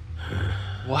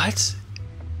 What?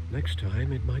 Next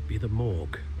time, it might be the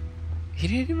morgue. He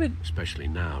didn't even. Especially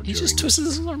now. He during just twisted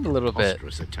this his arm a little bit.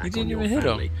 preposterous attack He didn't on your even hit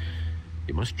family. him.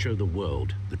 You must show the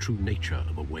world the true nature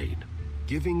of a Wayne.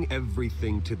 Giving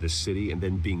everything to the city and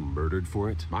then being murdered for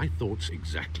it? My thoughts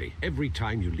exactly. Every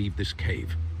time you leave this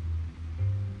cave.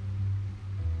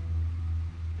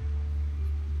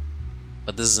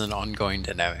 But this is an ongoing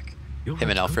dynamic. You're Him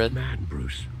a and Alfred. good man,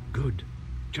 Bruce. Good.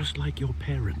 Just like your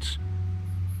parents.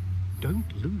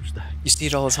 Don't lose that. You see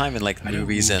it all the time in like I don't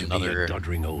movies mean and to be a other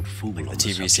doddering old fool like the on TV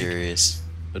subject, series.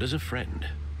 But as a friend,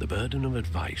 the burden of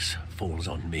advice falls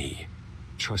on me.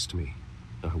 Trust me,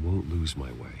 I won't lose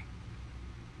my way.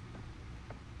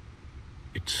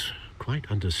 It's quite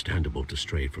understandable to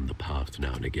stray from the path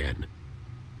now and again.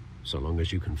 So long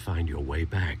as you can find your way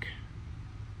back.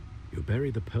 You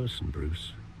bury the person,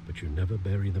 Bruce, but you never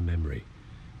bury the memory.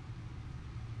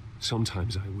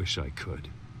 Sometimes I wish I could.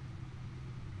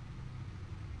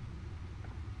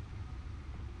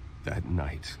 That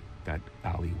night, that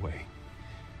alleyway,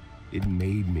 it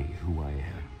made me who I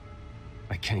am.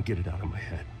 I can't get it out of my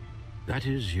head. That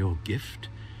is your gift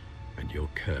and your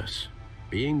curse.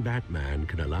 Being Batman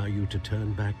can allow you to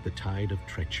turn back the tide of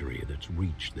treachery that's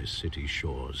reached this city's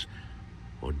shores,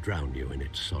 or drown you in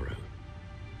its sorrow.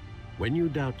 When you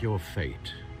doubt your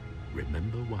fate,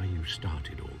 remember why you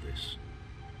started all this.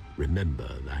 Remember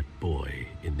that boy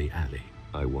in the alley.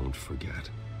 I won't forget.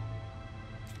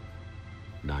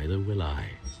 Neither will I.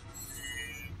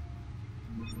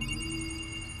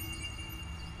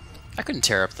 I couldn't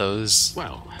tear up those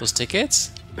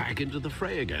tickets. Back into the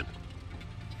fray again.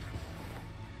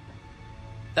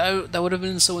 That would have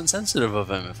been so insensitive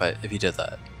of him if he did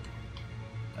that.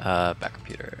 Back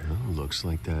computer. Well, looks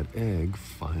like that egg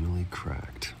finally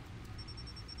cracked.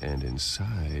 And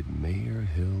inside, Mayor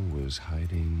Hill was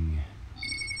hiding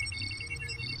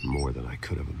More than I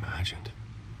could have imagined.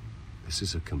 This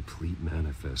is a complete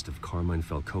manifest of Carmine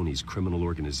Falcone's criminal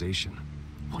organization.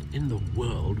 What in the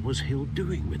world was Hill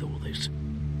doing with all this?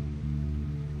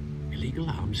 Illegal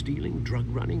arms dealing, drug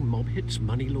running, mob hits,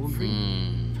 money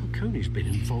laundering. Falcone's been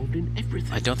involved in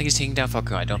everything. I don't think he's taking down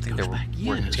Falcone. I don't think they're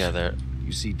working together.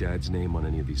 You see Dad's name on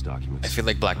any of these documents? I feel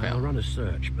like blackmail. I'll run a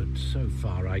search, but so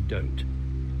far I don't.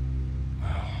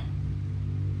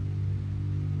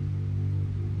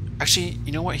 Actually,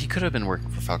 you know what? He could have been working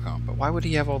for Falcone, but why would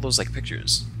he have all those like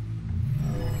pictures?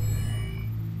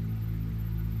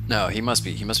 No, he must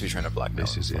be trying to blackmail.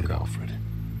 This is Falcone. it, Alfred.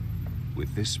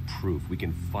 With this proof, we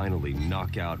can finally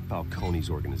knock out Falcone's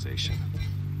organization.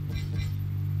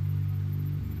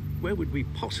 Where would we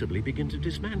possibly begin to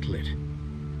dismantle it?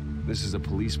 This is a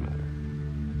police matter.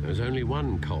 There's only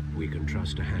one cop we can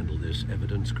trust to handle this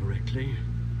evidence correctly.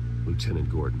 Lieutenant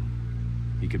Gordon.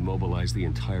 He could mobilize the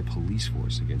entire police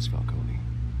force against Falcone.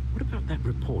 What about that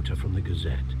reporter from the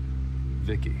Gazette?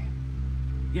 Vicky.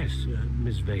 Yes,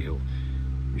 Miss Vale.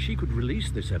 She could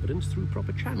release this evidence through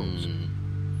proper channels.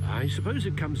 I suppose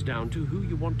it comes down to who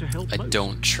you want to help I most.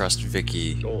 don't trust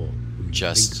Vicky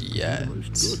just yet.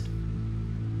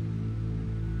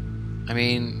 I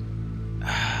mean,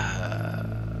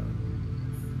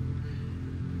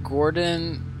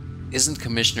 Gordon isn't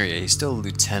commissioner yet. He's still a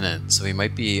lieutenant, so he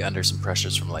might be under some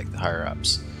pressures from like the higher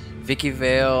ups. Vicky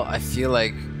Vale, I feel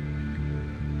like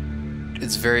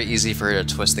it's very easy for her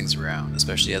to twist things around,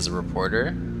 especially as a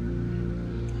reporter.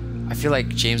 I feel like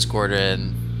James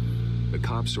Gordon. The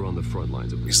cops are on the front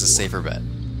lines of this. He's a safer bet.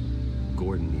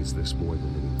 Gordon needs this more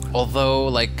than anyone. Although,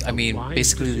 like, I mean,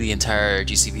 basically the entire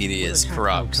GCPD is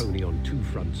corrupt.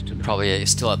 Probably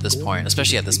still at this point,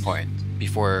 especially at this point,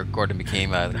 before Gordon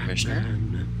became the commissioner.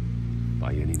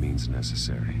 By any means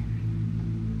necessary.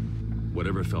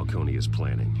 Whatever Falcone is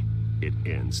planning, it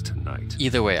ends tonight.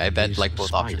 Either way, I bet like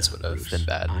both options would have been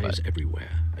bad. Eyes But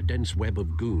everywhere, a dense web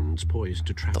of goons poised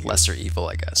to trap the lesser evil,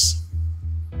 I guess.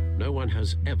 No one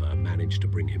has ever managed to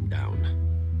bring him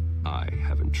down. I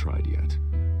haven't tried yet.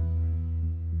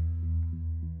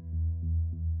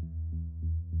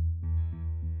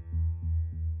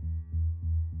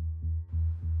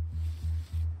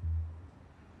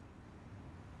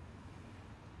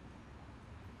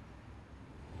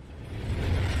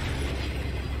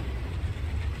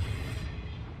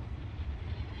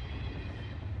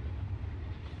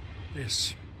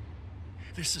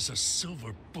 This is a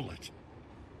silver bullet.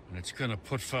 And it's gonna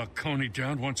put Falcone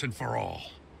down once and for all.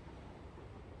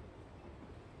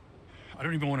 I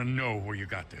don't even want to know where you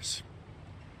got this.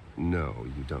 No,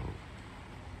 you don't.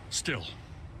 Still,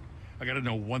 I gotta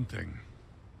know one thing.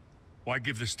 Why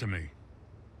give this to me?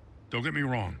 Don't get me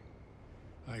wrong.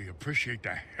 I appreciate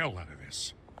the hell out of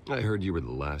this. I heard you were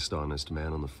the last honest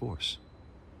man on the force.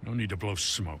 No need to blow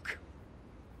smoke.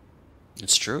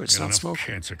 It's true, it's Got not enough smoke.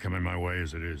 cancer coming my way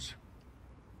as it is.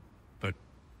 But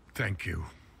thank you.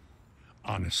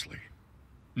 Honestly.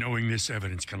 Knowing this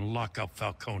evidence can lock up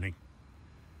Falcone.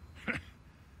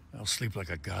 I'll sleep like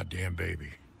a goddamn baby.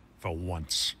 For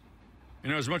once. You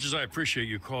know, as much as I appreciate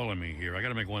you calling me here, I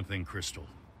gotta make one thing crystal.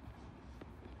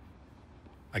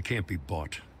 I can't be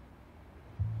bought.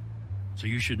 So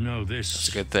you should know this. That's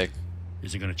a good thing.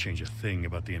 Isn't gonna change a thing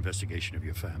about the investigation of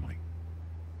your family.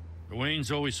 The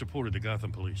Waynes always supported the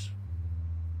Gotham police.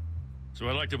 So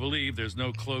I like to believe there's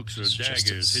no cloaks or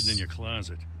daggers hidden in your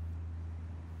closet.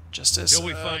 Justice. Till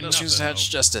we find nothing, choose hatch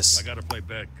though, justice. I gotta play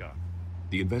bad cop.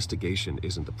 The investigation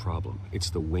isn't the problem. It's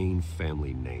the Wayne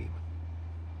family name.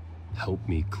 Help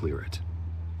me clear it.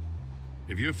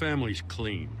 If your family's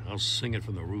clean, I'll sing it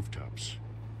from the rooftops.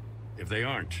 If they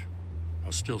aren't,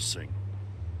 I'll still sing.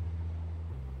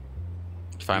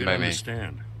 Fine you by gotta me.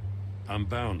 Understand, I'm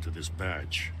bound to this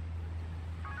badge.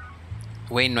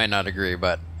 Wayne might not agree,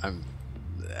 but I'm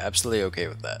absolutely okay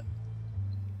with that.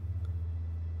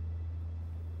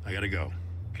 I gotta go.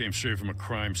 Came straight from a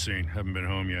crime scene. Haven't been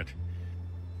home yet.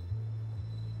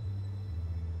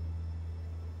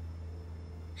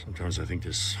 Sometimes I think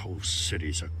this whole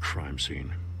city's a crime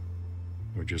scene.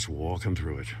 We're just walking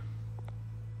through it.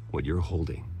 What you're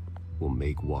holding will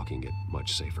make walking it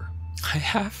much safer. I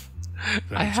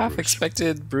have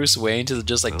expected Bruce Wayne to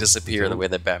just like disappear the way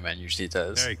that Batman usually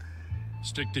does. Hey,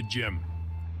 stick to Jim.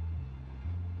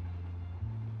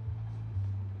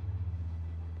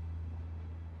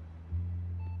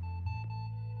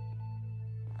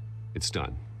 It's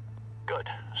done. Good.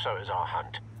 So is our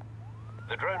hunt.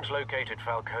 The drones located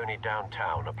Falcone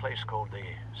downtown, a place called the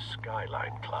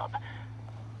Skyline Club.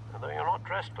 Although you're not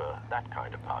dressed for that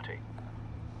kind of party.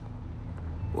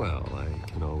 Well, I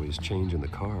can always change in the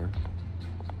car.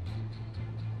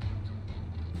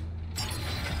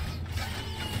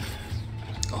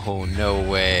 Oh, no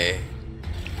way.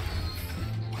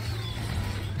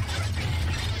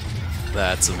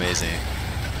 That's amazing.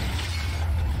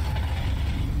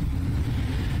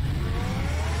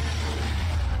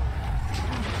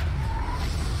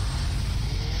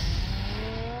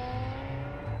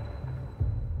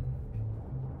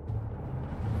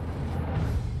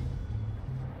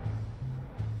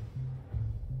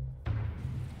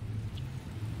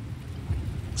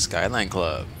 Skyline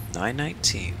Club,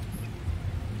 919.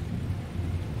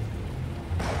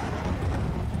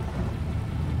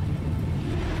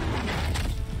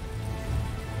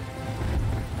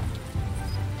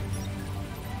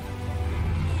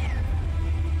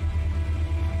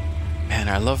 Man,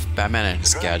 I love Batman and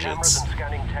his gadgets. Cameras and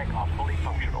scanning tech are fully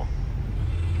functional.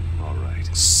 All right.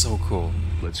 So cool.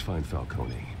 Let's find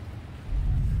Falcone.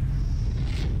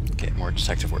 Okay, more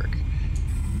detective work.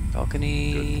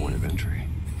 Balcony. Good point of entry.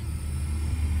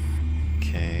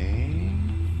 Okay.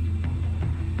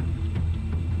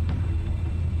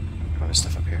 Oh, there's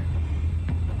stuff up here.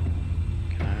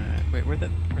 Can I... Wait, where'd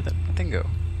that thing go?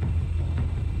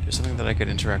 There's something that I could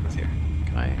interact with here.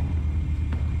 Can I...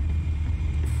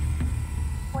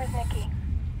 Where's Nikki?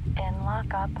 In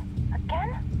lockup.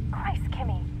 Again? Christ,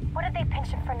 Kimmy. What did they pinch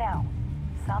him for now?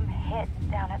 Some hit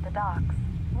down at the docks.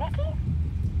 Nikki?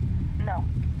 No.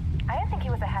 I didn't think he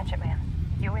was a hatchet man.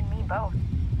 You and me both.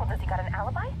 Well, does he got an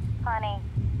alibi? Honey,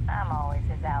 I'm always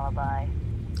his alibi.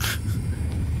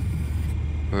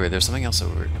 Wait, there's something else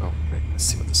over... Oh, wait, let's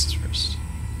see what this is first.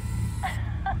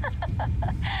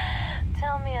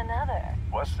 Tell me another.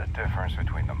 What's the difference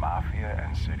between the Mafia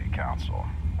and City Council?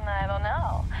 I don't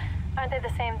know. Aren't they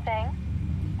the same thing?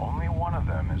 Only one of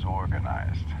them is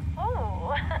organized.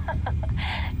 Ooh.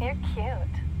 You're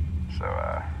cute.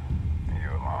 So, you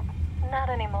alone? Not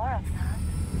anymore, I'm not.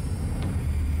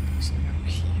 Something up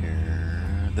here...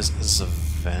 This is a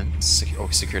vent? Oh,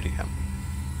 security cam.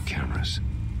 Cameras.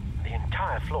 The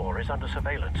entire floor is under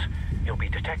surveillance. You'll be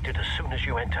detected as soon as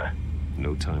you enter.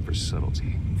 No time for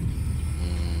subtlety.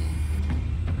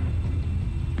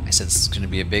 I said it's going to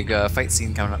be a big fight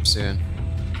scene coming up soon.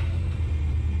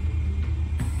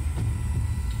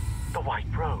 The white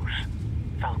rose.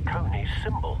 Falcone's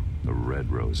symbol. The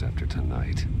red rose after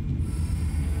tonight.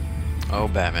 Oh,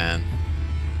 Batman.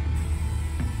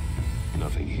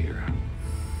 Nothing here.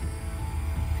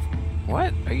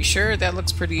 What? Are you sure? That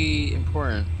looks pretty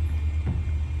important.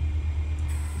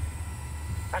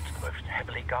 That's the most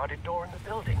heavily guarded door in the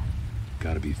building.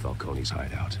 Gotta be Falcone's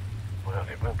hideout. Well,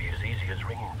 it won't be as easy as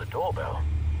ringing the doorbell.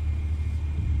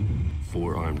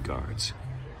 4 armed guards.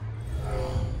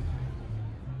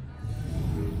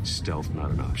 Stealth not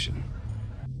an option.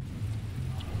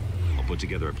 I'll put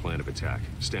together a plan of attack.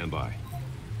 Stand by.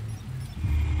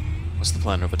 What's the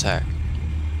plan of attack?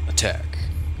 Attack.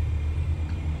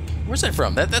 Where's that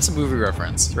from? That's a movie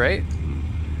reference, right?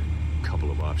 Couple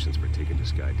of options for taking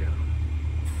this guy down.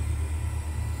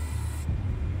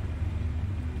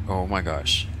 Oh my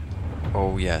gosh.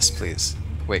 Oh yes, please.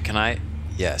 Wait, can I?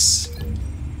 Yes.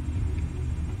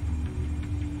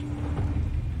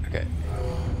 Okay.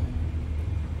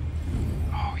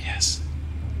 Oh yes.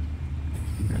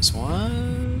 There's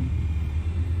one.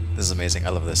 This is amazing. I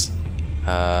love this. There's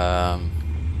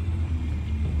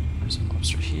a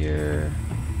lobster here.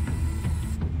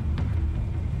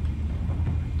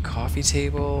 Coffee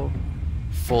table.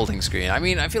 Folding screen. I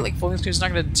mean, I feel like folding screen is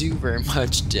not going to do very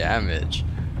much damage.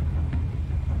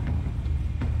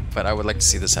 But I would like to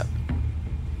see this happen.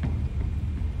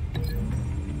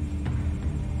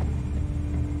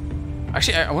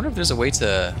 Actually, I wonder if there's a way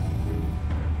to...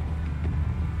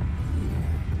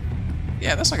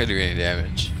 Yeah, that's not going to do any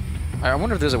damage. I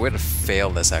wonder if there's a way to fail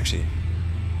this, actually.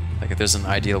 Like, if there's an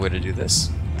ideal way to do this.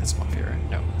 That's Mafia, right?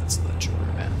 No, that's the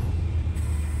Jewelry Man.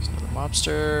 There's another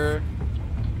mobster.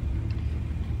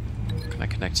 Can I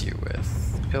connect you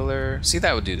with pillar? See,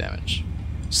 that would do damage.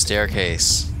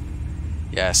 Staircase.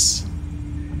 Yes.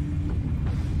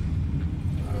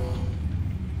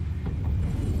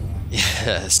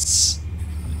 Yes.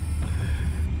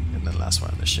 And then last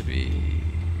one. There should be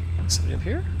somebody up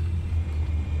here.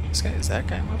 This guy, is that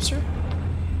guy a mobster?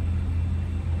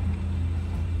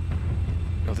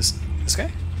 Oh, this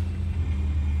guy?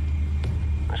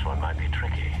 This one might be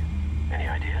tricky. Any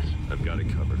ideas? I've got it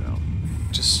covered, Al.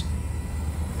 Just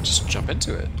jump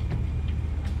into it.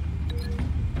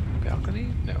 Balcony?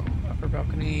 No. Upper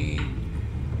balcony.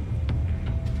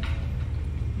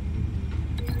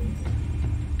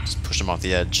 Just push him off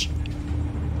the edge.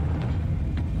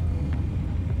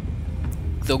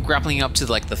 Though grappling up to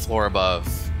like the floor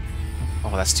above.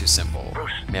 Oh, that's too simple.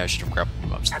 Bruce, maybe I should have grappled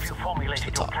him up to have you formulated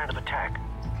your plan of attack?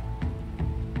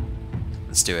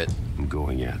 Let's do it. I'm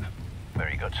going in.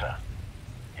 Very good, sir.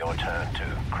 Your turn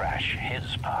to crash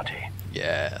his party.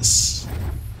 Yes.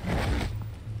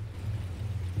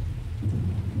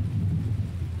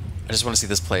 I just want to see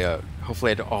this play out.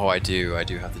 Hopefully I don't. Oh, I do. I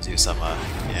do have to do some,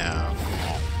 yeah.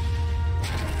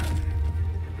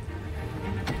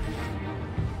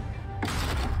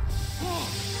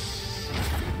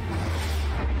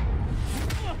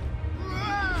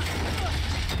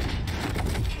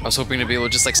 I was hoping to be able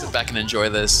to just like sit back and enjoy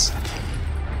this.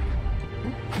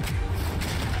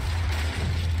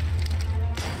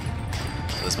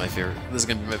 This is my favorite. This is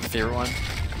gonna be my favorite one.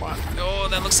 Come on. Oh,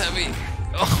 that looks heavy.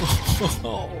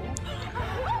 Oh.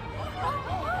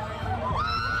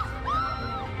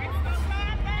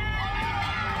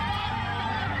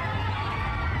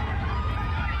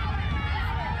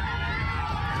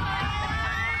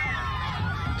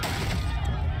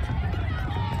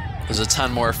 There's a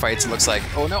ton more fights, it looks like.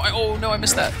 Oh no, I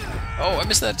missed that. Oh, I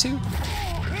missed that too.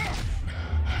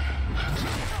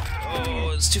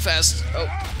 Oh, it's too fast. Oh.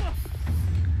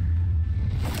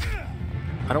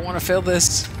 I don't want to fail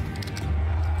this.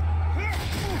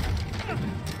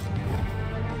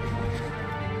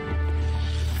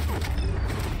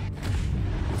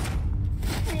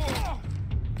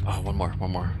 Oh,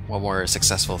 one more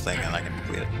successful thing and I can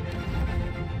complete it.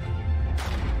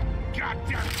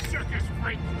 Goddamn circus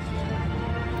freak!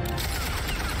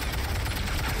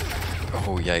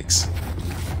 Oh, yikes.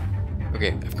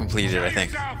 Okay, I've completed it, I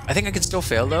think. I think I can still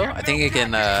fail, though. I think I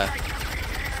can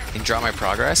draw my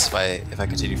progress if I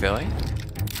continue failing.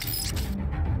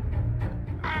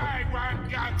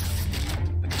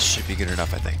 This should be good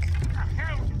enough, I think.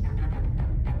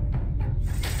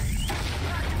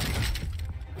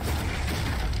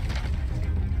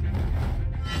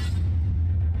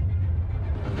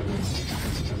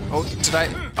 Oh, did I?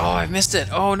 Oh, I missed it.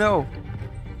 Oh, no.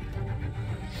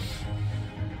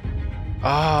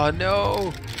 Oh,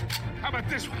 no. How about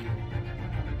this one?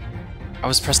 I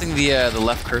was pressing the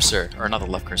left cursor, or not the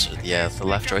left cursor, the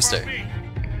left joystick.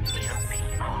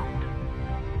 Oh,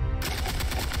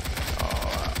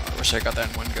 I wish I got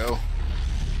that in one go.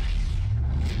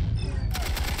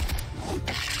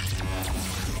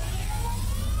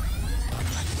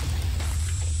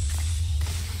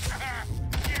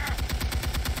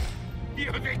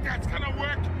 You think that's gonna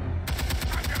work?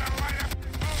 I'm gonna light up.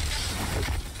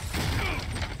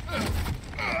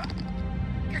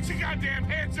 Get your goddamn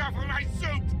hands off of my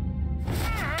suit!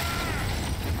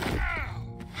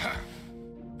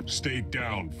 Stay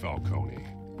down, Falcone.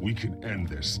 We can end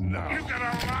this now. You've got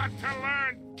a lot to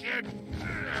learn, kid.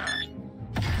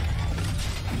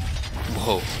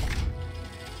 Whoa.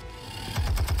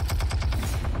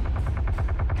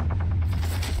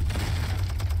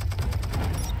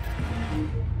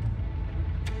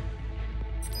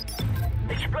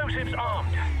 Explosives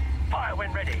armed. Fire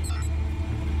when ready.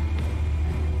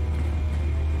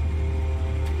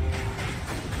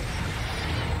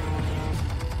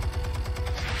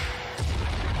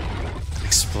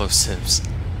 Explosives.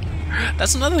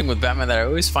 That's another thing with Batman that I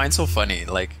always find so funny.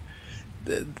 Like,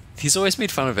 he's always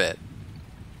made fun of it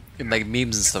in like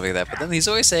memes and stuff like that. But then he's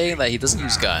always saying that he doesn't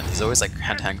use guns. He's always like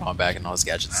hand-to-hand combat and all his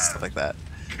gadgets and stuff like that.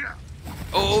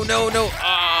 Oh no no!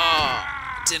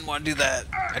 Ah! Didn't want to do that.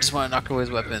 I just want to knock away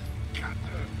his weapon.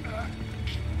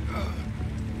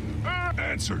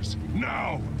 Answers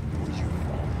now.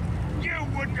 You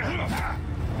wouldn't have.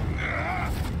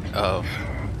 Oh.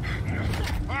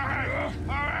 All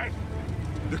right.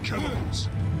 The chemicals.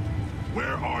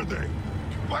 Where are they?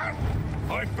 What?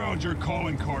 I found your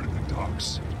calling card at the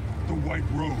docks. The White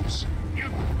Rose. You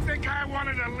think I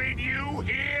wanted to lead you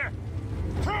here?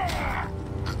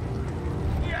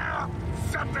 Yeah,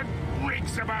 something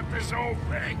reeks about this whole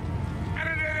thing. And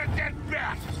it ain't a dead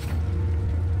bat.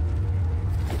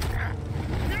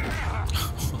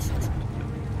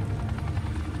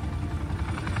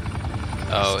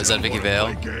 Oh, is that Vicky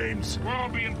Vale? Games. We're all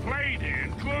being played here,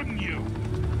 including you.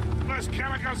 Those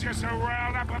chemicals you're so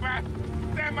riled up about,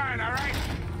 they're mine, all right?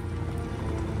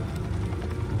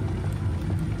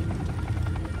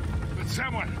 But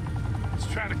someone is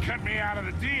trying to cut me out of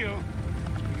the deal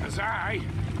because I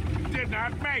did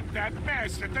not make that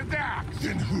mess at the docks.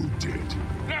 Then who did?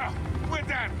 No, we're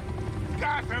done.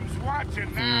 Gotham's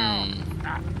watching now.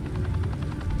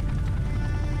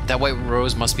 That White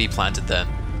Rose must be planted then.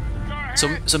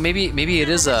 So maybe it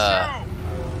is a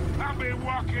I'll be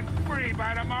walking free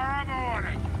by tomorrow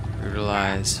morning.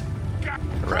 brutalize,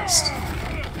 arrest.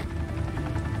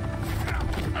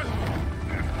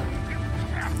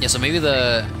 Yeah, so maybe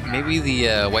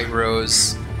the White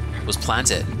Rose was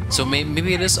planted. So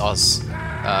maybe it is us,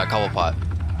 Cobblepot.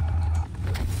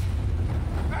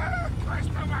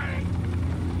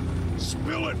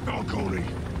 it, Falcone,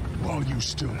 while you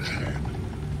still can.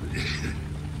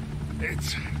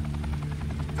 It's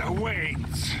the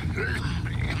Waynes.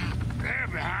 They're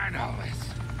behind all this.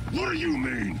 What do you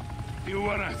mean? You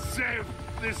want to save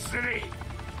this city?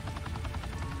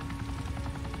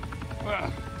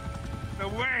 Well, the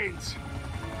Waynes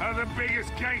are the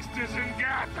biggest gangsters in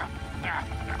Gotham.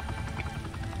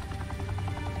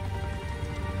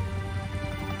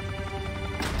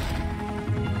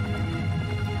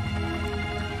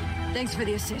 Thanks for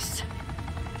the assist.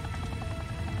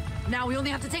 Now we only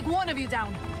have to take one of you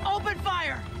down. Open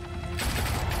fire!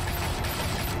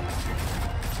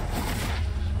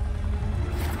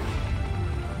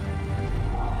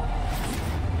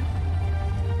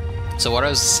 So what I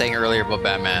was saying earlier about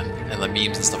Batman and the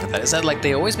memes and stuff like that is that like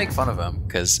they always make fun of him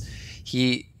because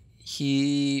he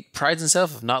prides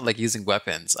himself of not like using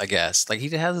weapons. I guess like he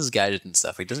has his gadgets and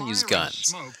stuff. He doesn't use guns.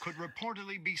 Smoke could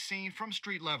reportedly be seen from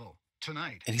street level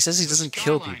tonight. And he says he doesn't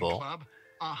kill people. Club,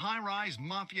 a high-rise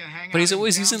mafia hangout, but he's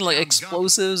always using like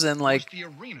explosives and like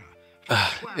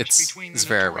it's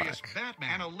very ironic. Batman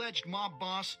and alleged mob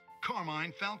boss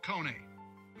Carmine Falcone,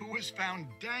 who was found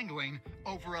dangling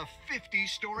over a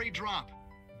 50-story drop.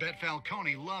 Bet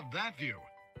Falcone loved that view.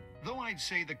 Though I'd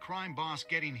say the crime boss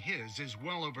getting his is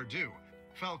well overdue,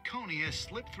 Falcone has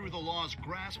slipped through the law's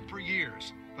grasp for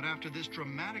years. But after this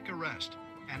dramatic arrest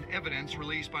and evidence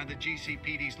released by the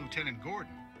GCPD's Lieutenant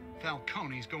Gordon,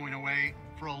 Falcone's going away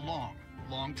for a long,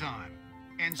 long time.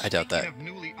 And I doubt that.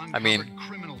 I mean,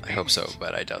 I hope so,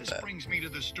 but I doubt this that. brings me to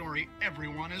the story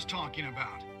everyone is talking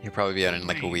about. He'll probably be out in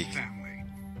like a week. Family.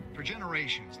 For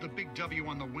generations, the big W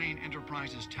on the Wayne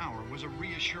Enterprises tower was a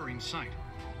reassuring sight.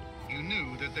 You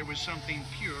knew that there was something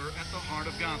pure at the heart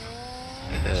of Gotham.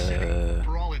 And the city,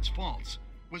 for all its faults,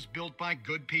 was built by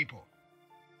good people.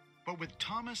 But with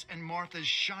Thomas and Martha's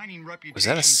shining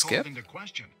reputation called into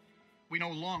question, we no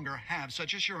longer have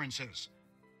such assurances.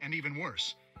 And even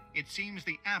worse, it seems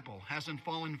the apple hasn't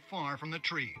fallen far from the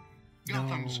tree.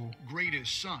 Gotham's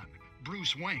greatest son,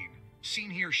 Bruce Wayne, seen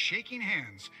here shaking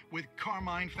hands with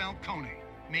Carmine Falcone,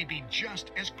 may be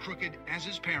just as crooked as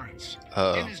his parents.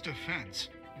 In his defense,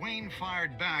 Wayne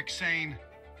fired back saying,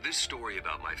 "This story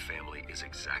about my family is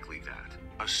exactly that.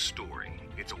 A story.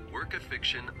 It's a work of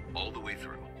fiction all the way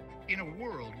through." In a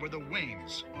world where the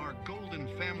Waynes, our golden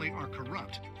family, are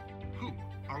corrupt, who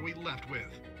are we left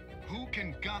with? Who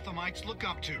can Gothamites look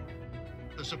up to?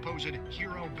 The supposed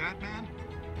hero Batman?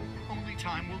 Only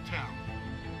time will tell.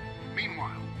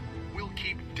 Meanwhile, we'll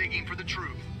keep digging for the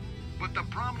truth. But the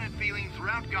prominent feeling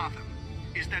throughout Gotham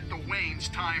is that the Waynes'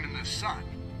 time in the sun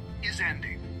is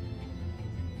ending.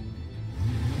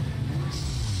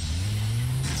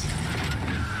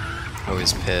 Oh,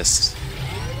 he's pissed.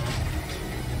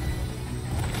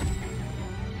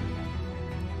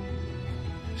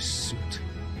 The suit,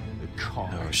 the car,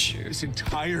 oh shoot! This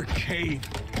entire cave.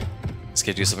 This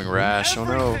kid do something rash. Oh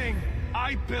no! Everything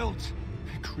I built.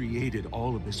 I created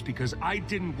all of this because I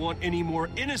didn't want any more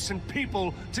innocent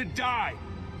people to die.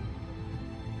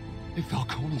 If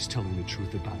Falcone's telling the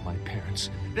truth about my parents,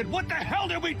 then what the hell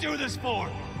did we do this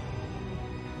for?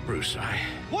 Bruce,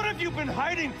 What have you been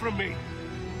hiding from me?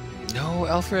 No,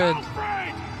 Alfred.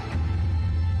 Alfred!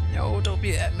 No, don't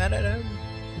be mad at him.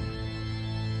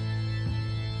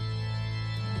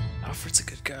 Alfred's a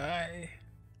good guy.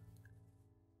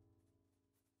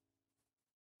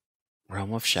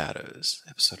 Realm of Shadows,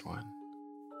 Episode 1.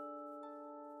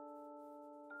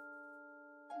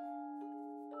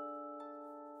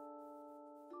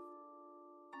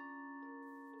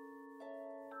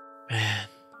 Man.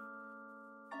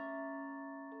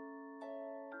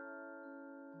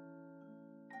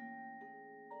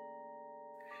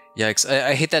 Yikes!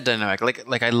 I hate that dynamic.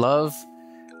 Like I love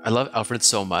Alfred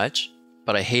so much,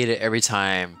 but I hate it every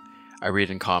time I read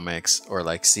in comics or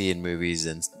like see in movies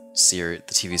and the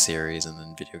TV series and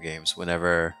then video games.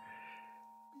 Whenever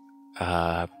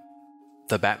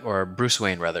Bruce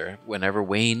Wayne rather, whenever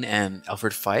Wayne and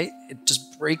Alfred fight, it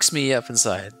just breaks me up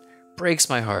inside, breaks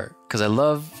my heart because I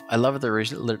love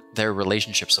their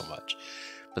relationship so much.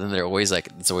 But then they're always like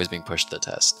it's always being pushed to the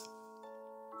test.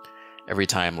 Every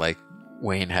time like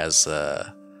Wayne has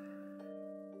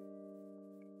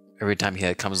every time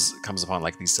he comes upon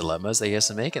like these dilemmas that he has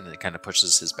to make, and it kind of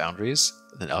pushes his boundaries.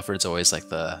 And then Alfred's always like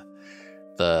the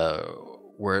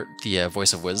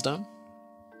voice of wisdom.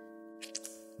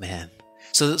 Man,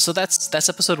 so that's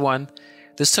episode 1.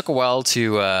 This took a while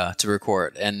to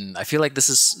record, and I feel like this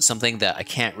is something that I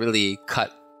can't really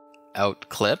cut out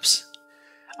clips.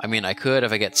 I mean, I could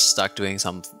if I get stuck doing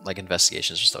some like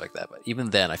investigations or stuff like that, but even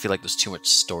then, I feel like there's too much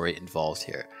story involved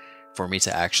here for me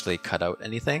to actually cut out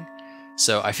anything.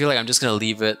 So I feel like I'm just gonna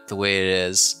leave it the way it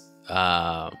is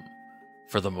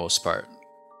for the most part.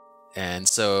 And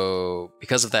so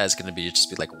because of that, it's gonna just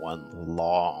be like one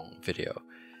long video.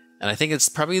 And I think it's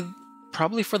probably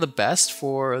for the best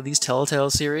for these Telltale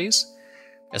series,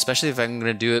 especially if I'm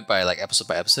gonna do it by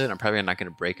episode. I'm probably not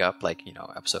gonna break up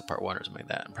episode part 1 or something like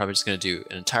that. I'm probably just gonna do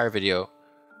an entire video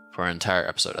for an entire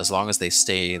episode, as long as they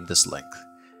stay this length.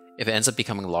 If it ends up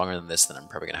becoming longer than this, then I'm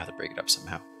probably gonna have to break it up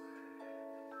somehow.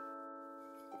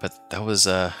 But that was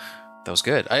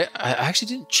good. I actually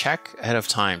didn't check ahead of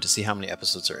time to see how many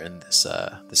episodes are in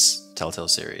this Telltale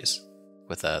series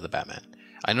with the Batman.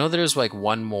 I know there's like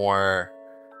one more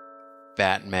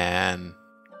Batman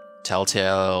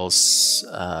Telltale's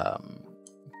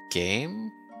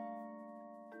game.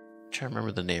 I'm trying to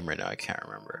remember the name right now. I can't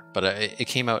remember, but it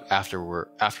came out after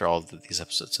all of these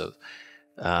episodes. So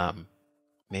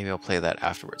maybe I'll play that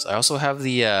afterwards. I also have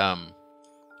the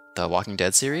Walking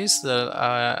Dead series that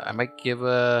I might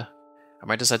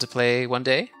decide to play one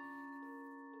day,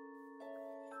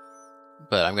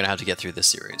 but I'm gonna have to get through this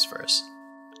series first.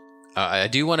 I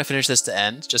do want to finish this to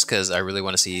end, just because I really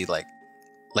want to see like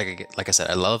I said,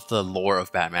 I love the lore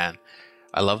of Batman.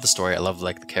 I love the story. I love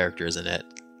the characters in it.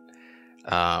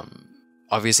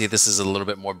 Obviously, this is a little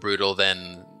bit more brutal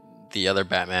than the other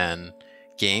Batman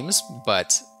games,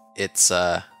 but it's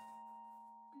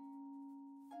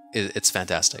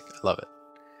fantastic. I love it.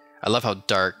 I love how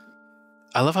dark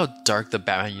the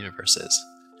Batman universe is.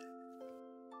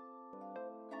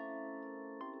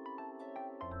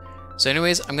 So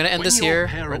anyways, I'm gonna end this here.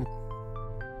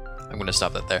 I'm gonna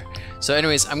stop that there. So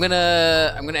anyways, I'm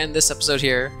gonna end this episode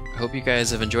here. I hope you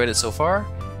guys have enjoyed it so far,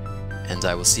 and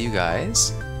I will see you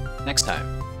guys next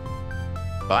time.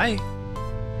 Bye.